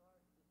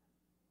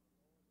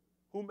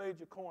 Who made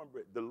your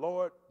cornbread? The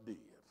Lord did.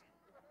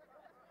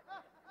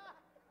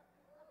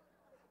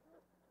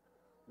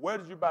 Where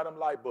did you buy them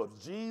light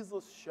bulbs?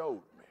 Jesus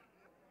showed me.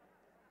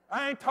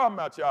 I ain't talking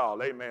about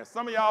y'all, amen.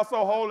 Some of y'all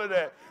so holy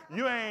that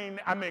you ain't,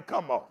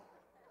 come on.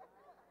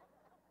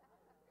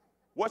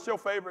 What's your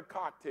favorite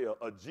cocktail?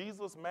 A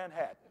Jesus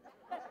Manhattan.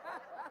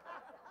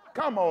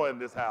 Come on in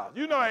this house.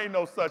 You know ain't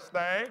no such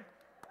thing.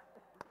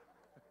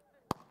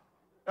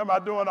 Am I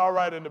doing all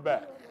right in the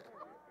back?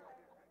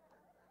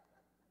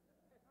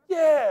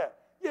 Yeah.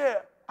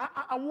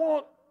 I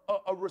want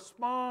a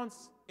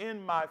response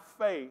in my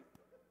faith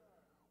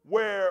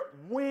where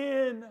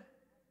when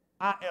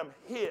I am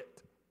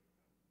hit,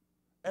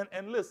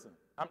 and listen,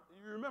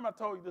 you remember I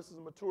told you this is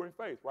a maturing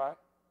faith, right?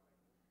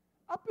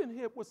 I've been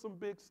hit with some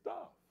big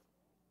stuff,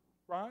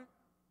 right?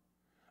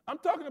 I'm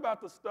talking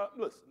about the stuff,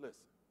 listen.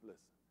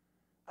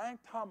 I ain't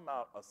talking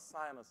about a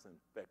sinus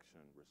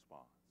infection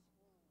response.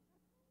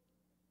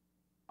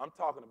 I'm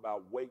talking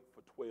about wait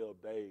for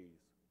 12 days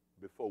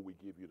before we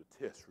give you the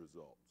test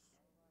results.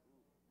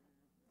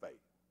 Faith.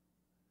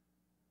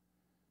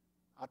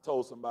 I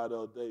told somebody the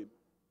other day,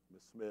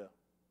 Ms. Smith,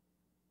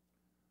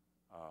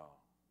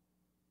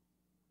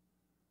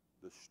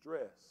 the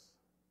stress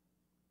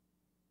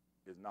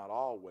is not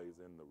always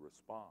in the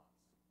response.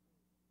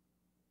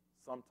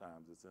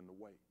 Sometimes it's in the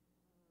wait.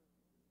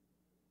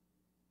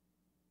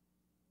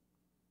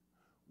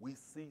 We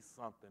see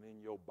something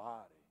in your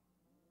body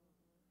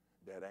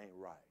that ain't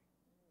right.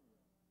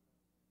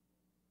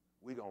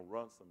 We're going to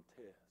run some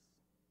tests.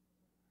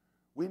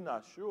 We're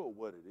not sure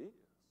what it is.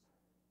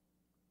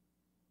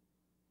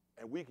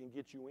 And we can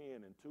get you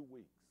in 2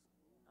 weeks.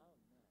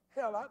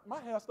 Hell, my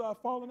hair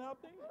started falling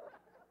out then.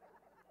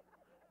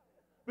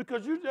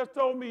 Because you just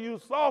told me you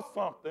saw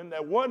something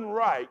that wasn't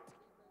right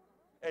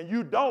and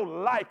you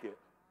don't like it.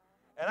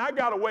 And I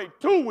got to wait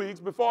 2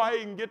 weeks before I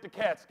even get the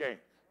CAT scan.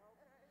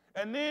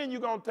 And then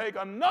you're going to take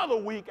another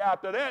week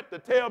after that to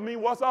tell me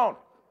what's on it.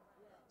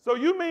 So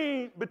you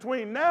mean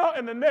between now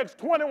and the next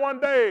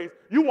 21 days,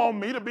 you want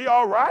me to be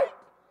all right?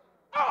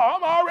 Oh,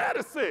 I'm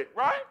already sick,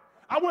 right?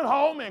 I went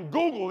home and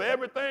Googled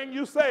everything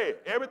you said,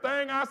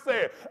 everything I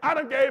said. I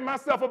done gave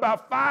myself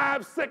about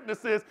 5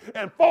 sicknesses,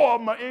 and 4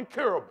 of them are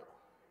incurable.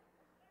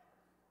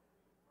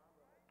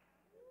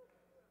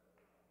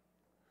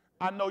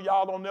 I know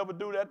y'all don't never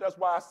do that. That's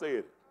why I said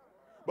it.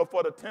 But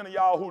for the 10 of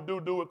y'all who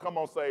do it, come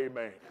on, say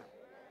amen.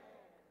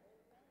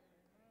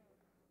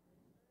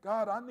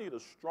 God, I need a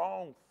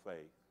strong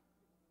faith.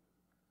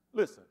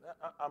 Listen,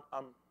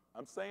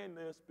 I'm saying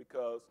this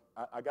because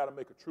I got to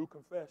make a true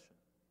confession.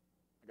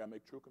 I got to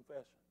make a true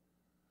confession.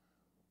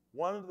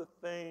 One of the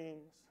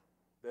things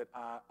that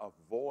I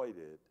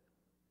avoided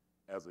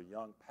as a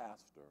young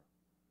pastor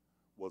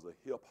was a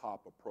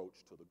hip-hop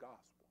approach to the gospel.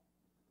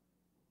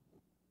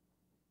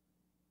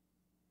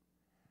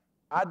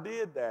 I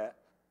did that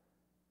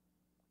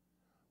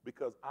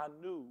because I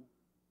knew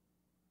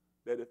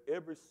that if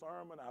every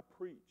sermon I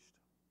preached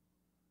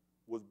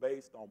was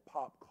based on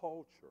pop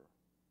culture,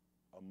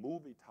 a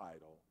movie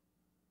title,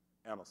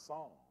 and a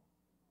song,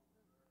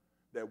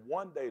 that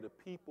one day the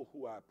people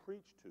who I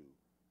preached to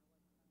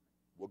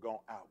were going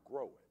to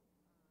outgrow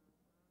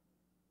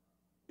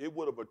it. It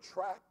would have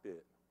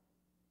attracted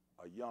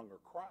a younger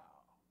crowd.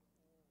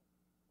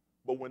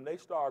 But when they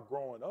start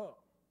growing up,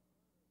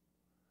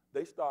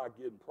 they start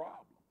getting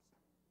problems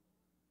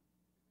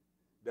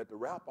that the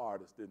rap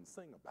artists didn't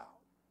sing about.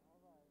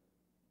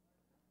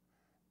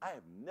 I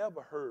have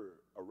never heard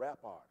a rap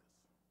artist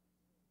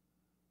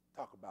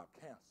talk about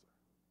cancer.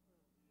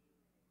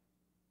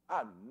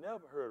 I've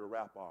never heard a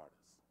rap artist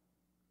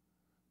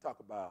talk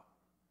about,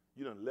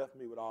 you done left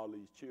me with all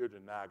these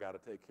children, now I got to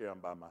take care of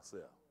them by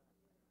myself.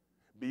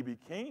 B.B.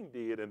 King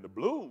did in the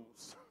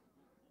blues.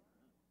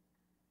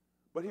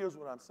 But here's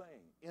what I'm saying.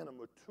 In a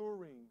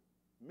maturing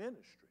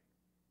ministry,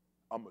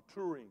 a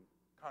maturing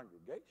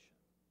congregation,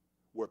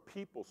 where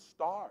people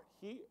start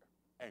here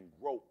and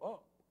grow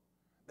up,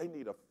 they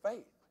need a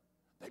faith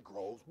that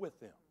grows with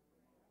them.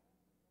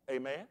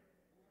 Amen?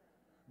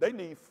 They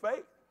need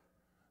faith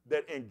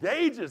that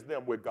engages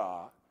them with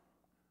God.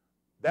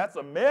 That's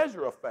a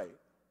measure of faith.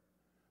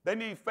 They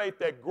need faith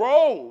that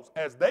grows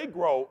as they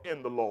grow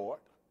in the Lord.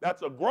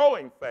 That's a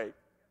growing faith.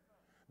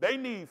 They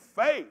need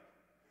faith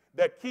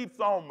that keeps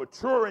on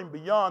maturing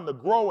beyond the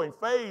growing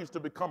phase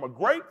to become a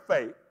great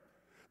faith.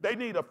 They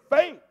need a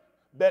faith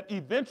that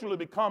eventually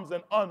becomes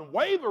an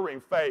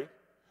unwavering faith,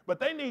 but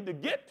they need to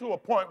get to a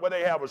point where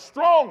they have a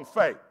strong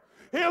faith.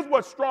 Here's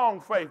what strong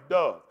faith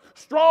does.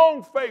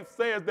 Strong faith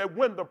says that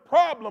when the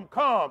problem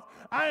comes,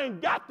 I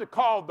ain't got to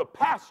call the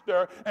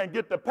pastor and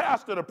get the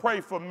pastor to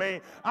pray for me.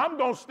 I'm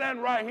going to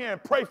stand right here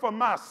and pray for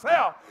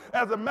myself.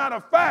 As a matter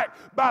of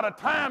fact, by the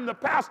time the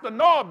pastor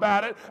know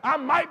about it, I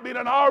might be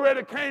done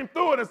already came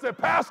through it and said,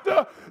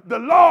 Pastor, the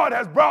Lord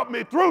has brought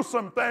me through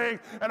some things,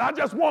 and I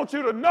just want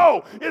you to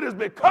know it is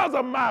because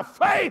of my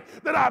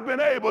faith that I've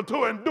been able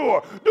to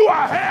endure. Do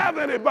I have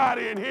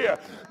anybody in here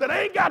that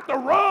ain't got to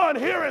run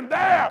here and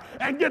there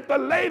and get the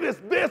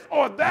latest this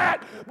or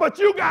that, but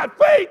you got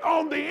faith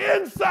on the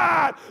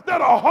inside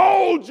that'll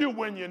hold you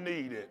when you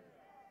need it?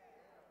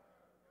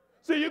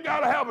 See, you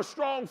got to have a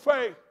strong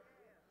faith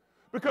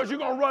because you're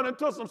going to run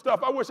into some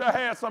stuff. I wish I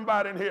had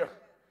somebody in here.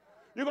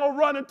 You're going to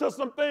run into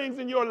some things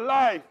in your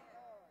life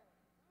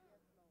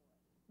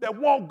that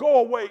won't go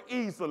away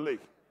easily.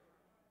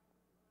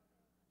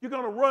 You're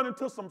going to run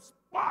into some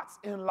spots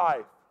in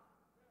life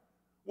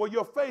where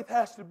your faith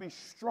has to be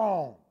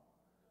strong.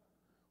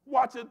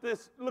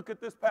 Look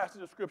at this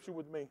passage of scripture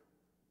with me.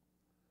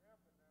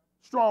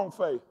 Strong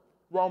faith,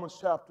 Romans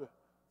chapter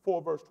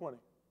 4, verse 20.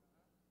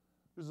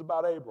 This is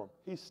about Abram.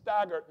 He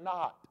staggered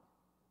not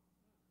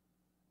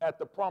at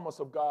the promise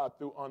of God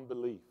through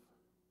unbelief,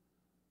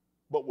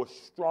 but was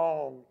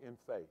strong in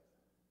faith,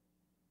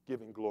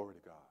 giving glory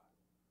to God.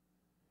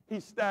 He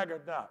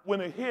staggered not.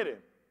 When it hit him,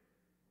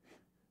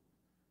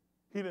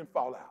 he didn't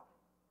fall out.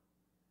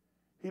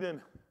 He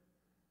didn't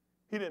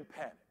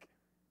panic.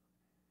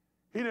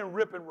 He didn't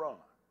rip and run.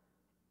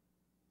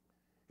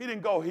 He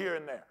didn't go here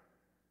and there.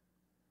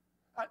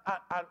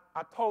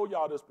 I told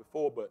y'all this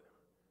before, but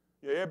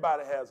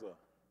everybody has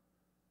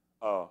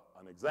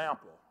an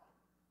example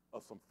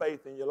of some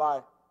faith in your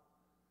life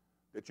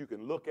that you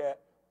can look at,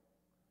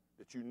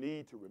 that you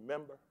need to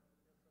remember.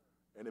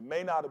 And it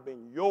may not have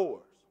been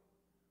yours.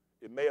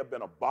 It may have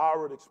been a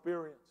borrowed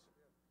experience.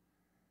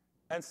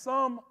 And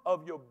some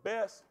of your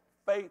best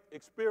faith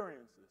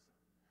experiences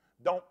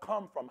don't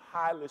come from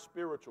highly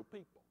spiritual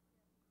people.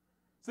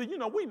 See,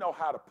 we know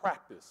how to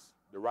practice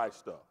the right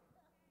stuff,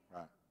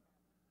 right?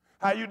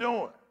 How you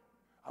doing?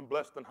 I'm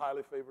blessed and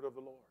highly favored of the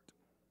Lord.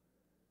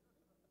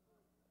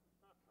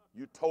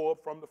 You tore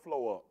up from the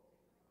floor up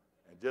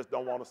and just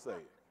don't want to say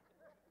it.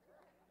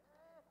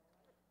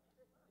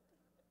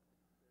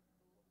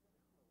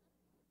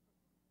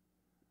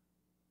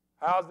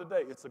 How's the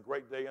day? It's a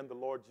great day in the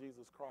Lord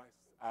Jesus Christ.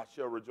 I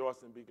shall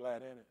rejoice and be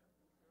glad in it.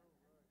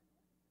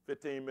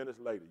 15 minutes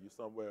later, you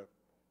somewhere,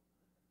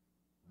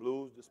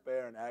 blues,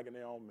 despair, and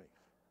agony on me.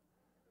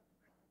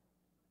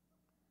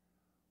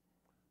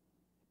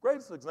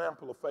 Greatest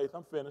example of faith,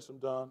 I'm finished, I'm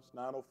done. It's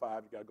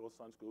 9:05, you got to go to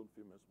Sunday school in a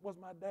few minutes, was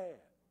my dad.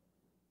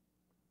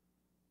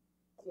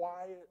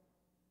 Quiet,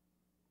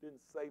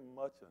 didn't say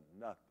much or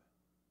nothing.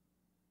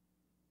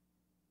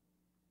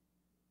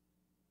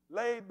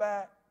 Laid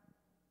back,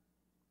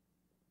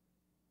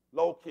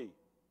 low key.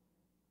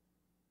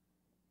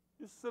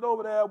 You sit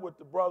over there with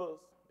the brothers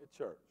at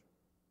church.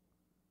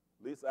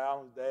 Lisa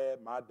Allen's dad,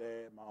 my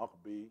Uncle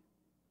B.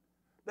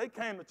 They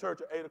came to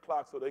church at 8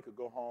 o'clock so they could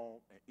go home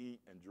and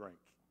eat and drink.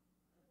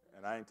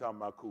 And I ain't talking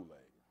about Kool-Aid.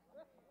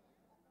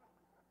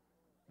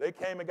 They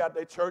came and got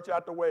their church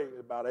out the way at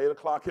about 8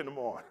 o'clock in the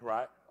morning,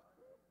 right?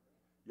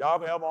 Y'all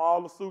can have on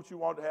all the suits you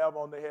want to have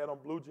on. They had on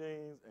blue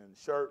jeans and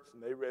shirts,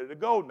 and they ready to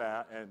go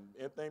now. And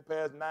anything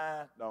past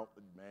 9,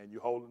 you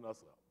holding us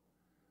up.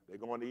 They're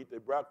going to eat their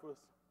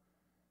breakfast.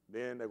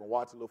 Then they're going to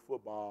watch a little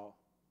football.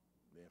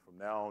 Then from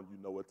now on, you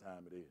know what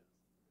time it is.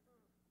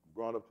 I'm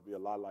growing up to be a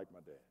lot like my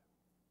dad.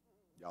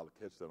 Y'all will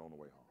catch that on the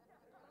way home.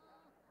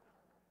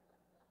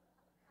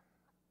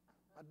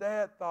 My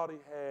dad thought he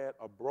had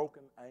a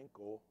broken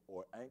ankle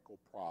or ankle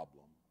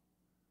problem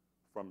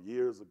from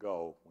years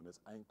ago when his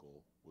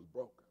ankle was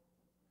broken.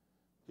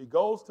 He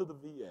goes to the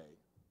VA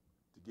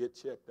to get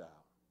checked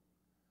out.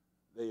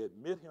 They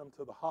admit him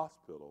to the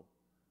hospital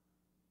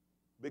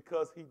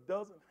because he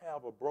doesn't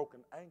have a broken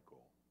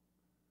ankle,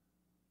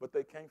 but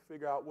they can't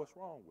figure out what's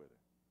wrong with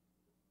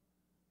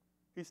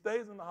it. He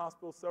stays in the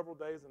hospital several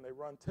days and they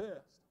run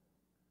tests,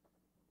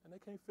 and they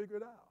can't figure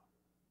it out.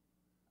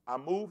 I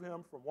move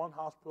him from one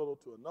hospital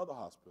to another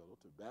hospital,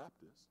 to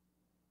Baptist,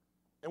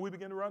 and we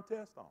begin to run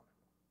tests on him,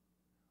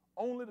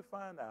 only to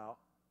find out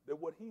that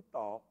what he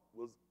thought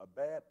was a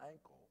bad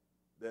ankle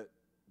that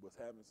was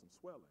having some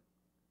swelling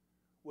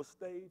was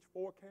stage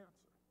 4 cancer,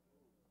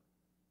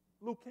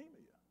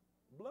 leukemia,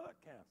 blood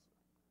cancer,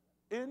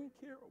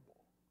 incurable,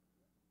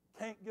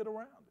 can't get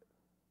around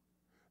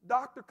it.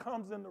 Doctor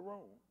comes in the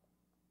room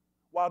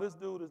while this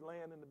dude is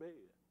laying in the bed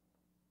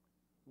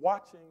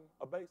watching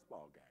a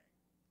baseball game.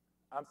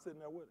 I'm sitting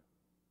there with him.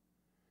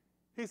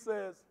 He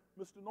says,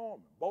 Mr.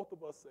 Norman, both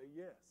of us say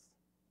yes,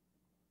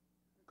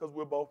 because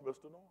we're both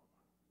Mr. Norman.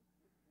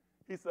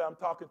 He said, I'm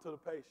talking to the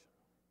patient.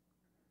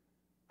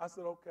 I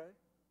said, okay.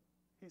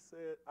 He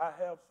said, I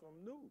have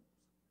some news.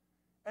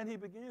 And he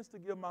begins to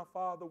give my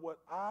father what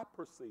I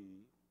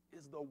perceive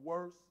is the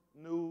worst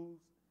news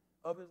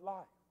of his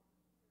life.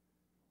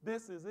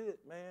 This is it,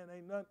 man.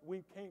 Ain't nothing,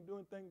 we can't do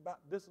anything about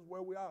it. This is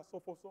where we are, so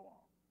forth, so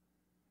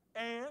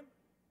on. And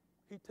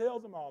he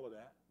tells him all of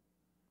that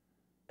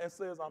and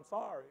says, I'm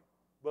sorry,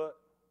 but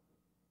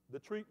the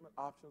treatment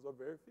options are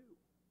very few.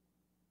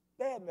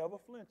 Dad never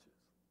flinches.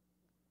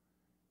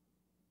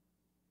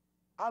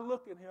 I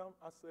look at him,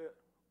 I said,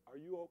 are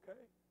you okay?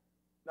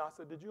 Now, I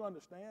said, did you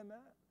understand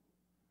that?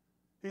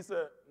 He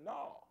said,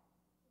 no.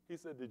 He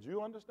said, did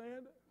you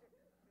understand it?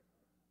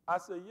 I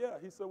said, yeah.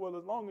 He said, well,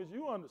 as long as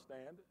you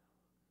understand it,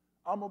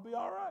 I'm going to be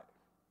all right.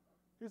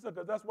 He said,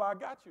 because that's why I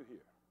got you here.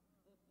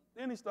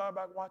 Then he started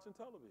back watching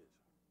television.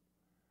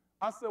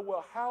 I said,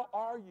 well, how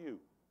are you?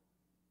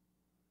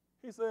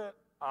 He said,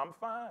 I'm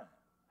fine.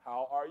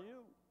 How are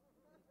you?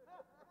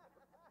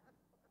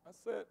 I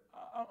said,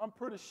 I'm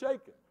pretty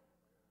shaken.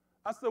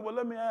 I said, well,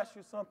 let me ask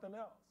you something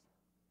else.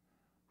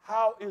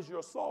 How is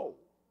your soul?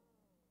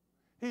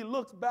 He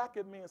looks back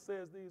at me and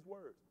says these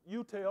words,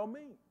 you tell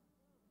me.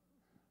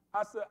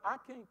 I said, I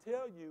can't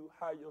tell you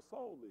how your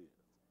soul is.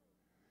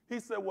 He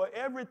said, well,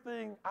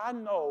 everything I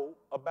know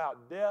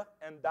about death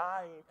and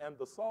dying and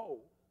the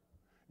soul,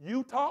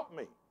 you taught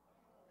me.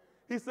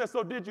 He said,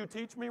 so did you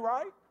teach me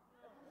right?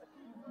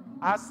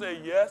 I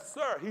said, yes,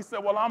 sir. He said,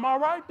 well, I'm all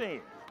right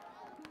then.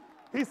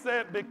 He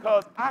said,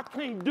 because I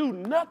can't do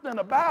nothing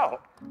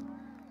about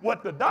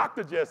what the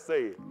doctor just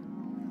said.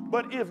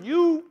 But if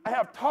you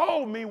have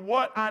told me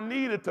what I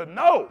needed to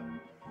know,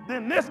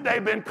 then this day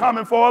been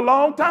coming for a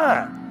long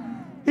time.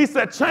 He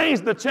said,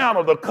 change the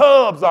channel. The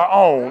Cubs are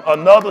on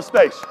another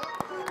station.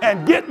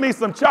 And get me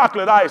some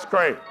chocolate ice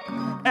cream.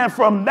 And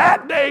from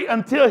that day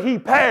until he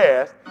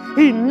passed,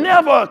 he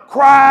never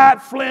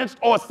cried, flinched,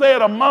 or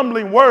said a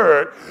mumbling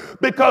word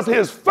because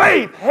his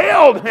faith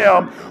held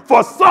him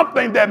for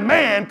something that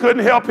man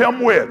couldn't help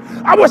him with.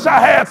 I wish I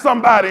had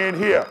somebody in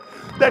here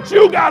that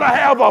you got to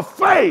have a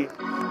faith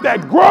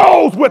that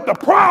grows with the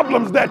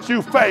problems that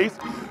you face,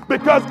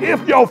 because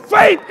if your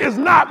faith is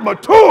not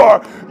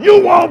mature,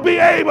 you won't be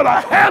able to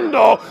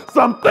handle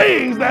some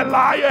things that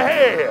lie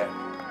ahead.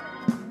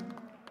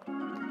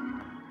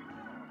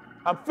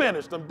 I'm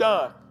finished. I'm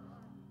done.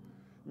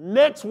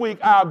 Next week,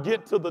 I'll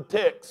get to the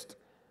text.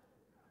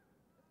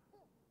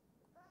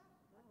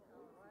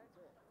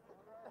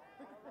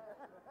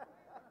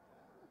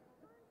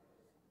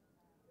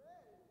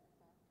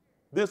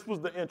 This was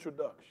the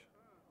introduction.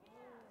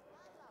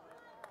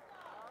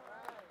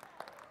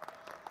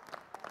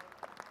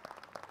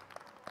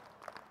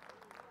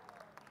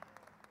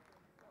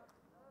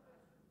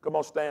 Come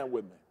on, stand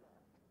with me.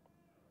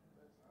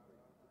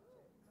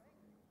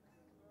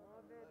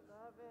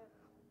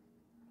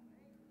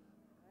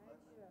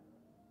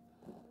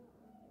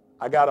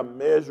 I got a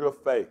measure of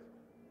faith.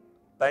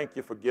 Thank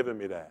you for giving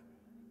me that.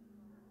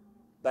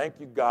 Thank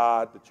you,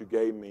 God, that you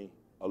gave me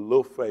a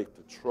little faith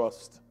to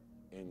trust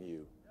in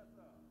you,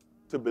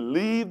 to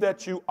believe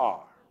that you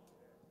are,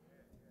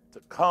 to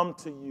come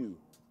to you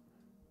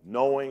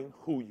knowing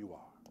who you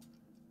are.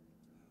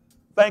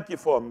 Thank you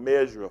for a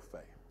measure of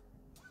faith.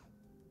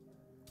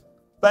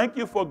 Thank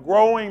you for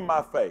growing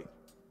my faith.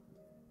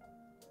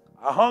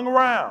 I hung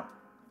around.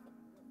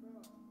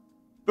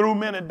 Through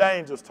many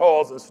dangers,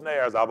 toils, and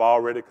snares, I've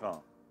already come.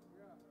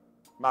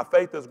 My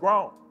faith has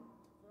grown.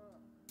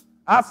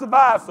 I've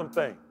survived some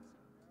things.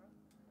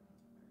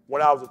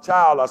 When I was a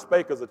child, I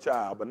spake as a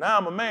child, but now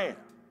I'm a man,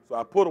 so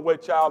I put away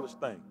childish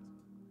things.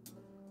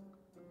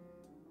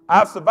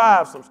 I've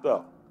survived some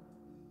stuff.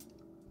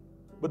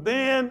 But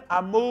then I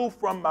moved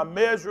from my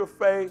measure of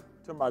faith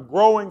to my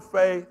growing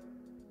faith.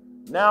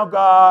 Now,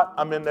 God,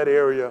 I'm in that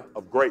area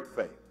of great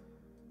faith.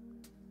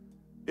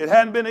 It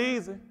hadn't been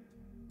easy.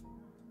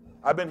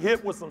 I've been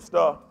hit with some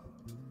stuff.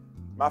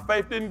 My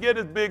faith didn't get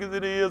as big as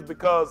it is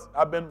because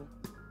I've been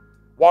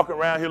walking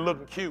around here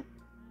looking cute.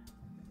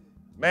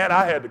 Man,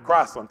 I had to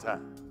cry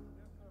sometimes.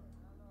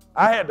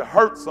 I had to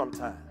hurt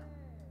sometimes.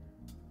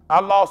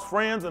 I lost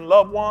friends and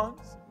loved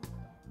ones.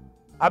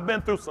 I've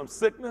been through some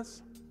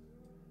sickness.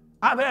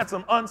 I've had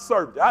some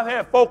uncertainty. I've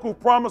had folk who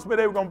promised me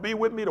they were going to be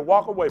with me to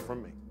walk away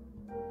from me.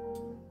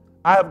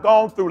 I have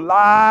gone through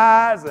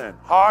lies and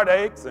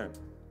heartaches, and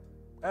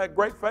I had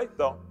great faith,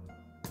 though.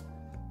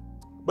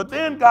 But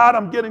then, God,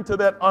 I'm getting to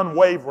that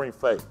unwavering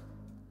faith.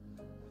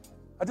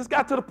 I just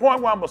got to the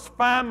point where I'm going to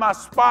find my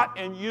spot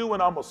in you,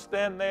 and I'm going to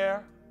stand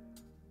there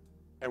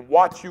and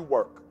watch you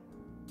work.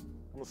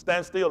 I'm going to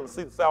stand still and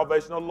see the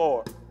salvation of the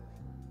Lord.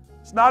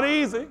 It's not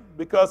easy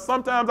because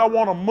sometimes I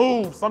want to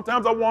move.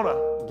 Sometimes I want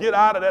to get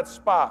out of that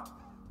spot.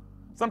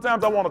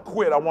 Sometimes I want to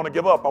quit. I want to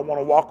give up. I want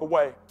to walk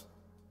away.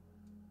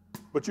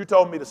 But you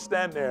told me to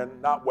stand there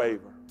and not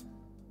waver.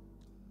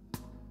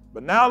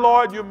 But now,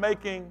 Lord, you're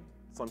making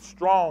some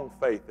strong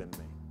faith in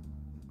me.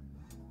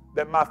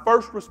 That my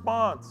first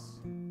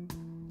response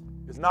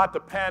is not to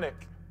panic,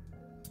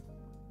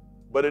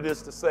 but it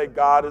is to say,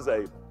 God is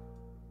able.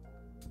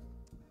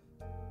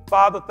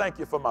 Father, thank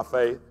you for my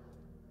faith.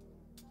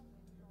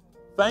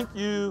 Thank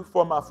you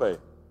for my faith.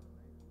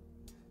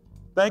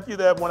 Thank you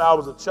that when I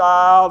was a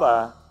child,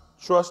 I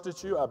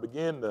trusted you. I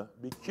began to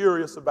be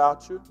curious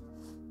about you.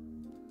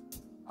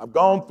 I've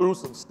gone through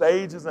some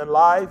stages in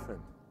life, and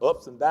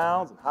ups and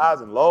downs and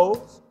highs and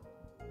lows.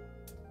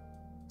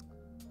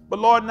 But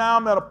Lord, now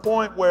I'm at a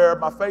point where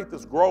my faith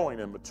is growing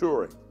and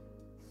maturing.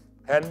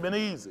 Hadn't been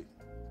easy.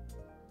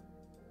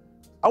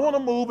 I want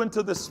to move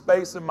into this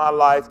space in my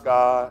life,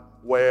 God,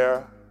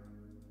 where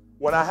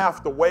when I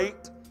have to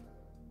wait,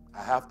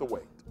 I have to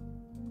wait.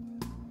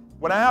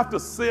 When I have to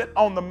sit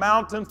on the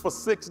mountain for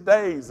 6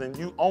 days and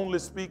you only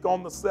speak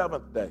on the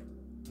 7th day,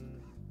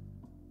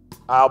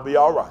 I'll be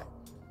all right.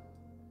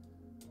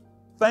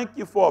 Thank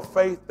you for a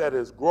faith that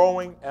is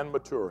growing and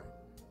maturing.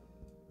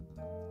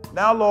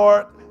 Now,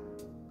 Lord,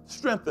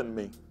 strengthen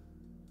me.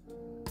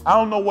 I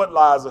don't know what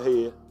lies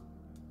ahead.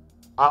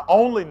 I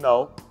only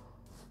know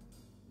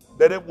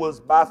that it was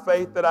by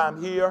faith that I'm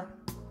here,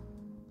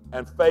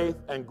 and faith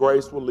and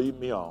grace will lead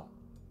me on.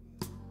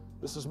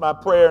 This is my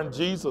prayer in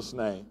Jesus'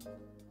 name.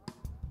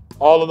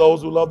 All of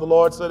those who love the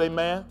Lord said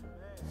amen.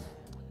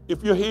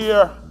 If you're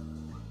here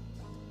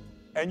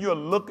and you're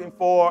looking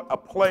for a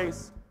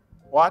place,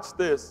 watch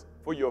this,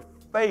 for your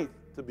faith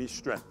to be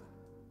strengthened.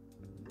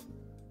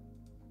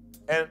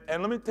 And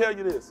let me tell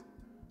you this.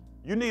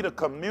 You need a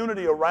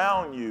community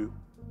around you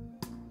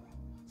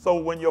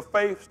so when your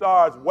faith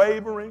starts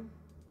wavering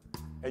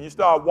and you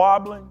start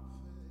wobbling,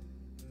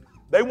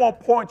 they won't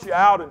point you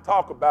out and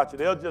talk about you.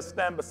 They'll just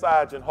stand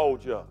beside you and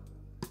hold you up.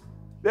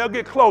 They'll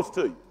get close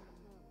to you.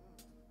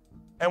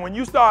 And when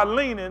you start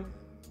leaning,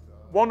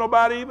 won't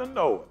nobody even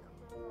know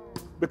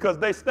it because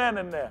they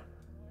standing there.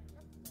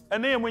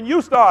 And then when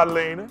you start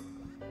leaning,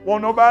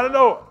 won't nobody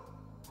know it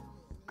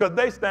because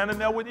they standing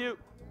there with you.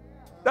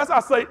 That's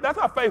how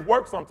faith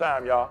works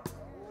sometimes, y'all.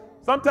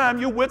 Sometimes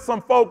you with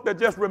some folk that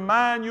just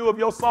remind you of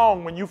your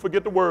song when you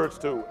forget the words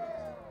to it.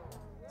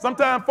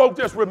 Sometimes folk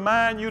just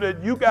remind you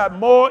that you got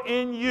more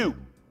in you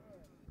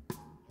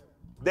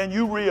than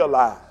you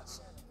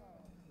realize.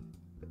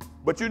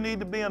 But you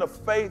need to be in a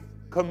faith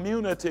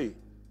community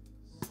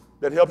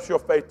that helps your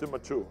faith to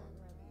mature.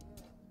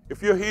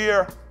 If you're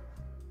here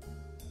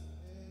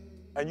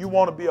and you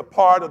want to be a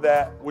part of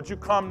that, would you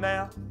come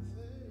now?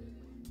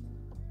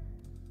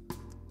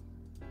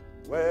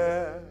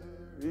 Where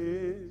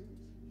is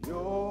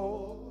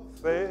your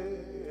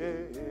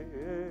faith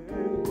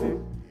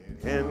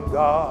in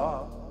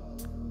God?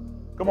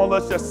 Come on,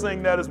 let's just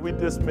sing that as we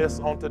dismiss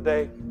on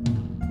today.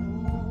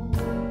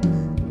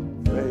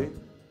 Faith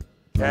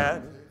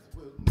can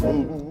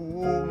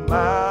move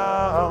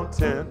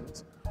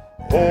mountains.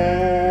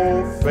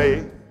 Oh,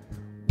 faith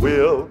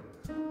will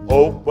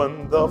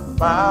open the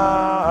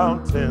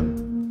fountain.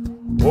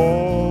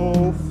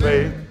 Oh,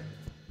 faith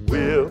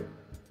will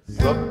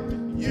help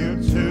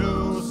you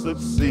to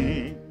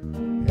succeed.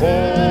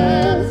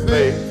 Oh,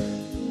 faith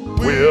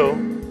will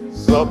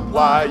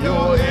supply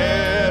your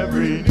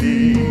every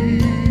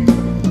need.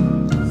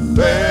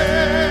 Faith,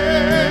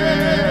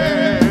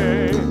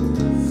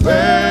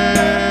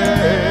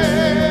 faith,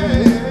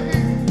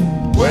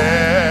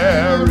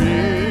 where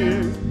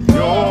is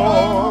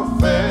your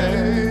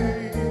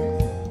faith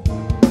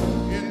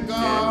in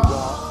God?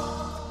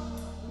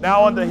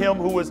 Now unto him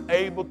who is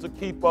able to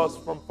keep us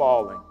from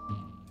falling,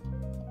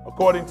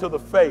 according to the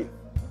faith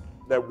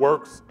that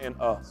works in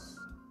us.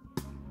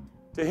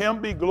 To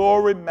him be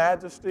glory,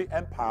 majesty,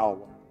 and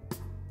power.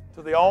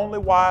 To the only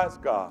wise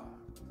God,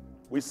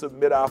 we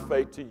submit our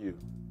faith to you.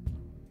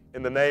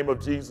 In the name of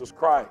Jesus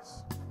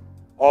Christ.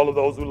 All of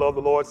those who love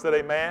the Lord said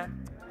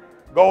amen.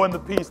 Go in the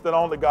peace that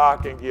only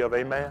God can give.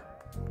 Amen.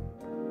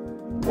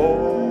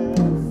 Oh,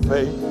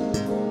 faith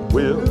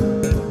will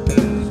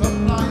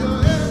supply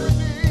your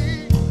every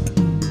need.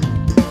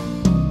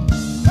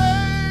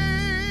 Faith,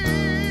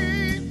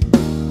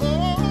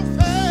 oh,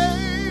 faith.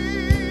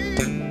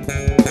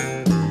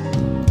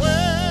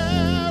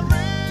 Where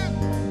is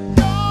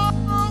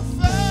your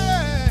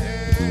faith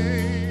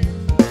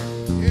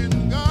in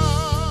God?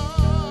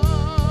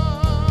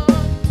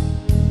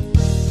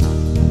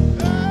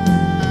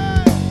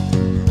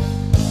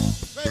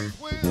 Faith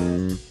will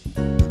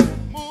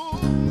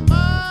move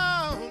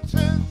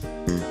mountains,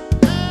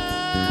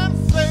 and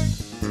faith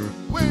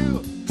will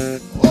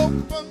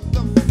open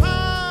the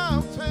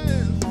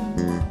fountains.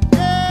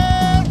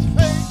 Yes,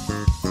 faith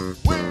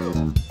will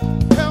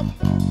help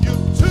you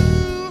to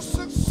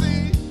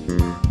succeed.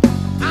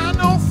 I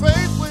know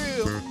faith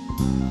will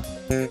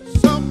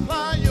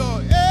supply your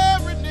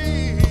every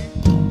need.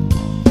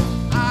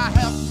 I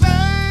have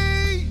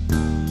faith,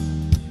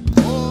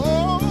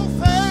 oh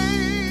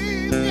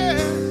faith,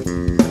 yes.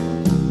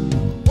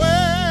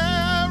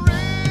 Where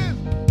is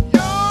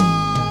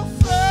your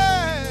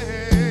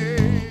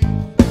faith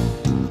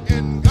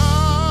in God?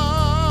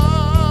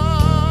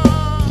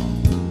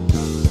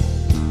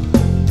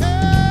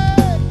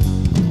 Hey,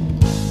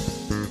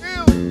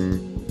 he'll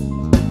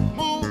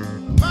move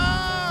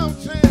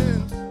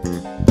mountains.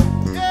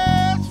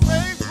 Yes,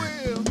 faith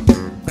will.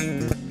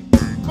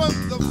 But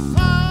the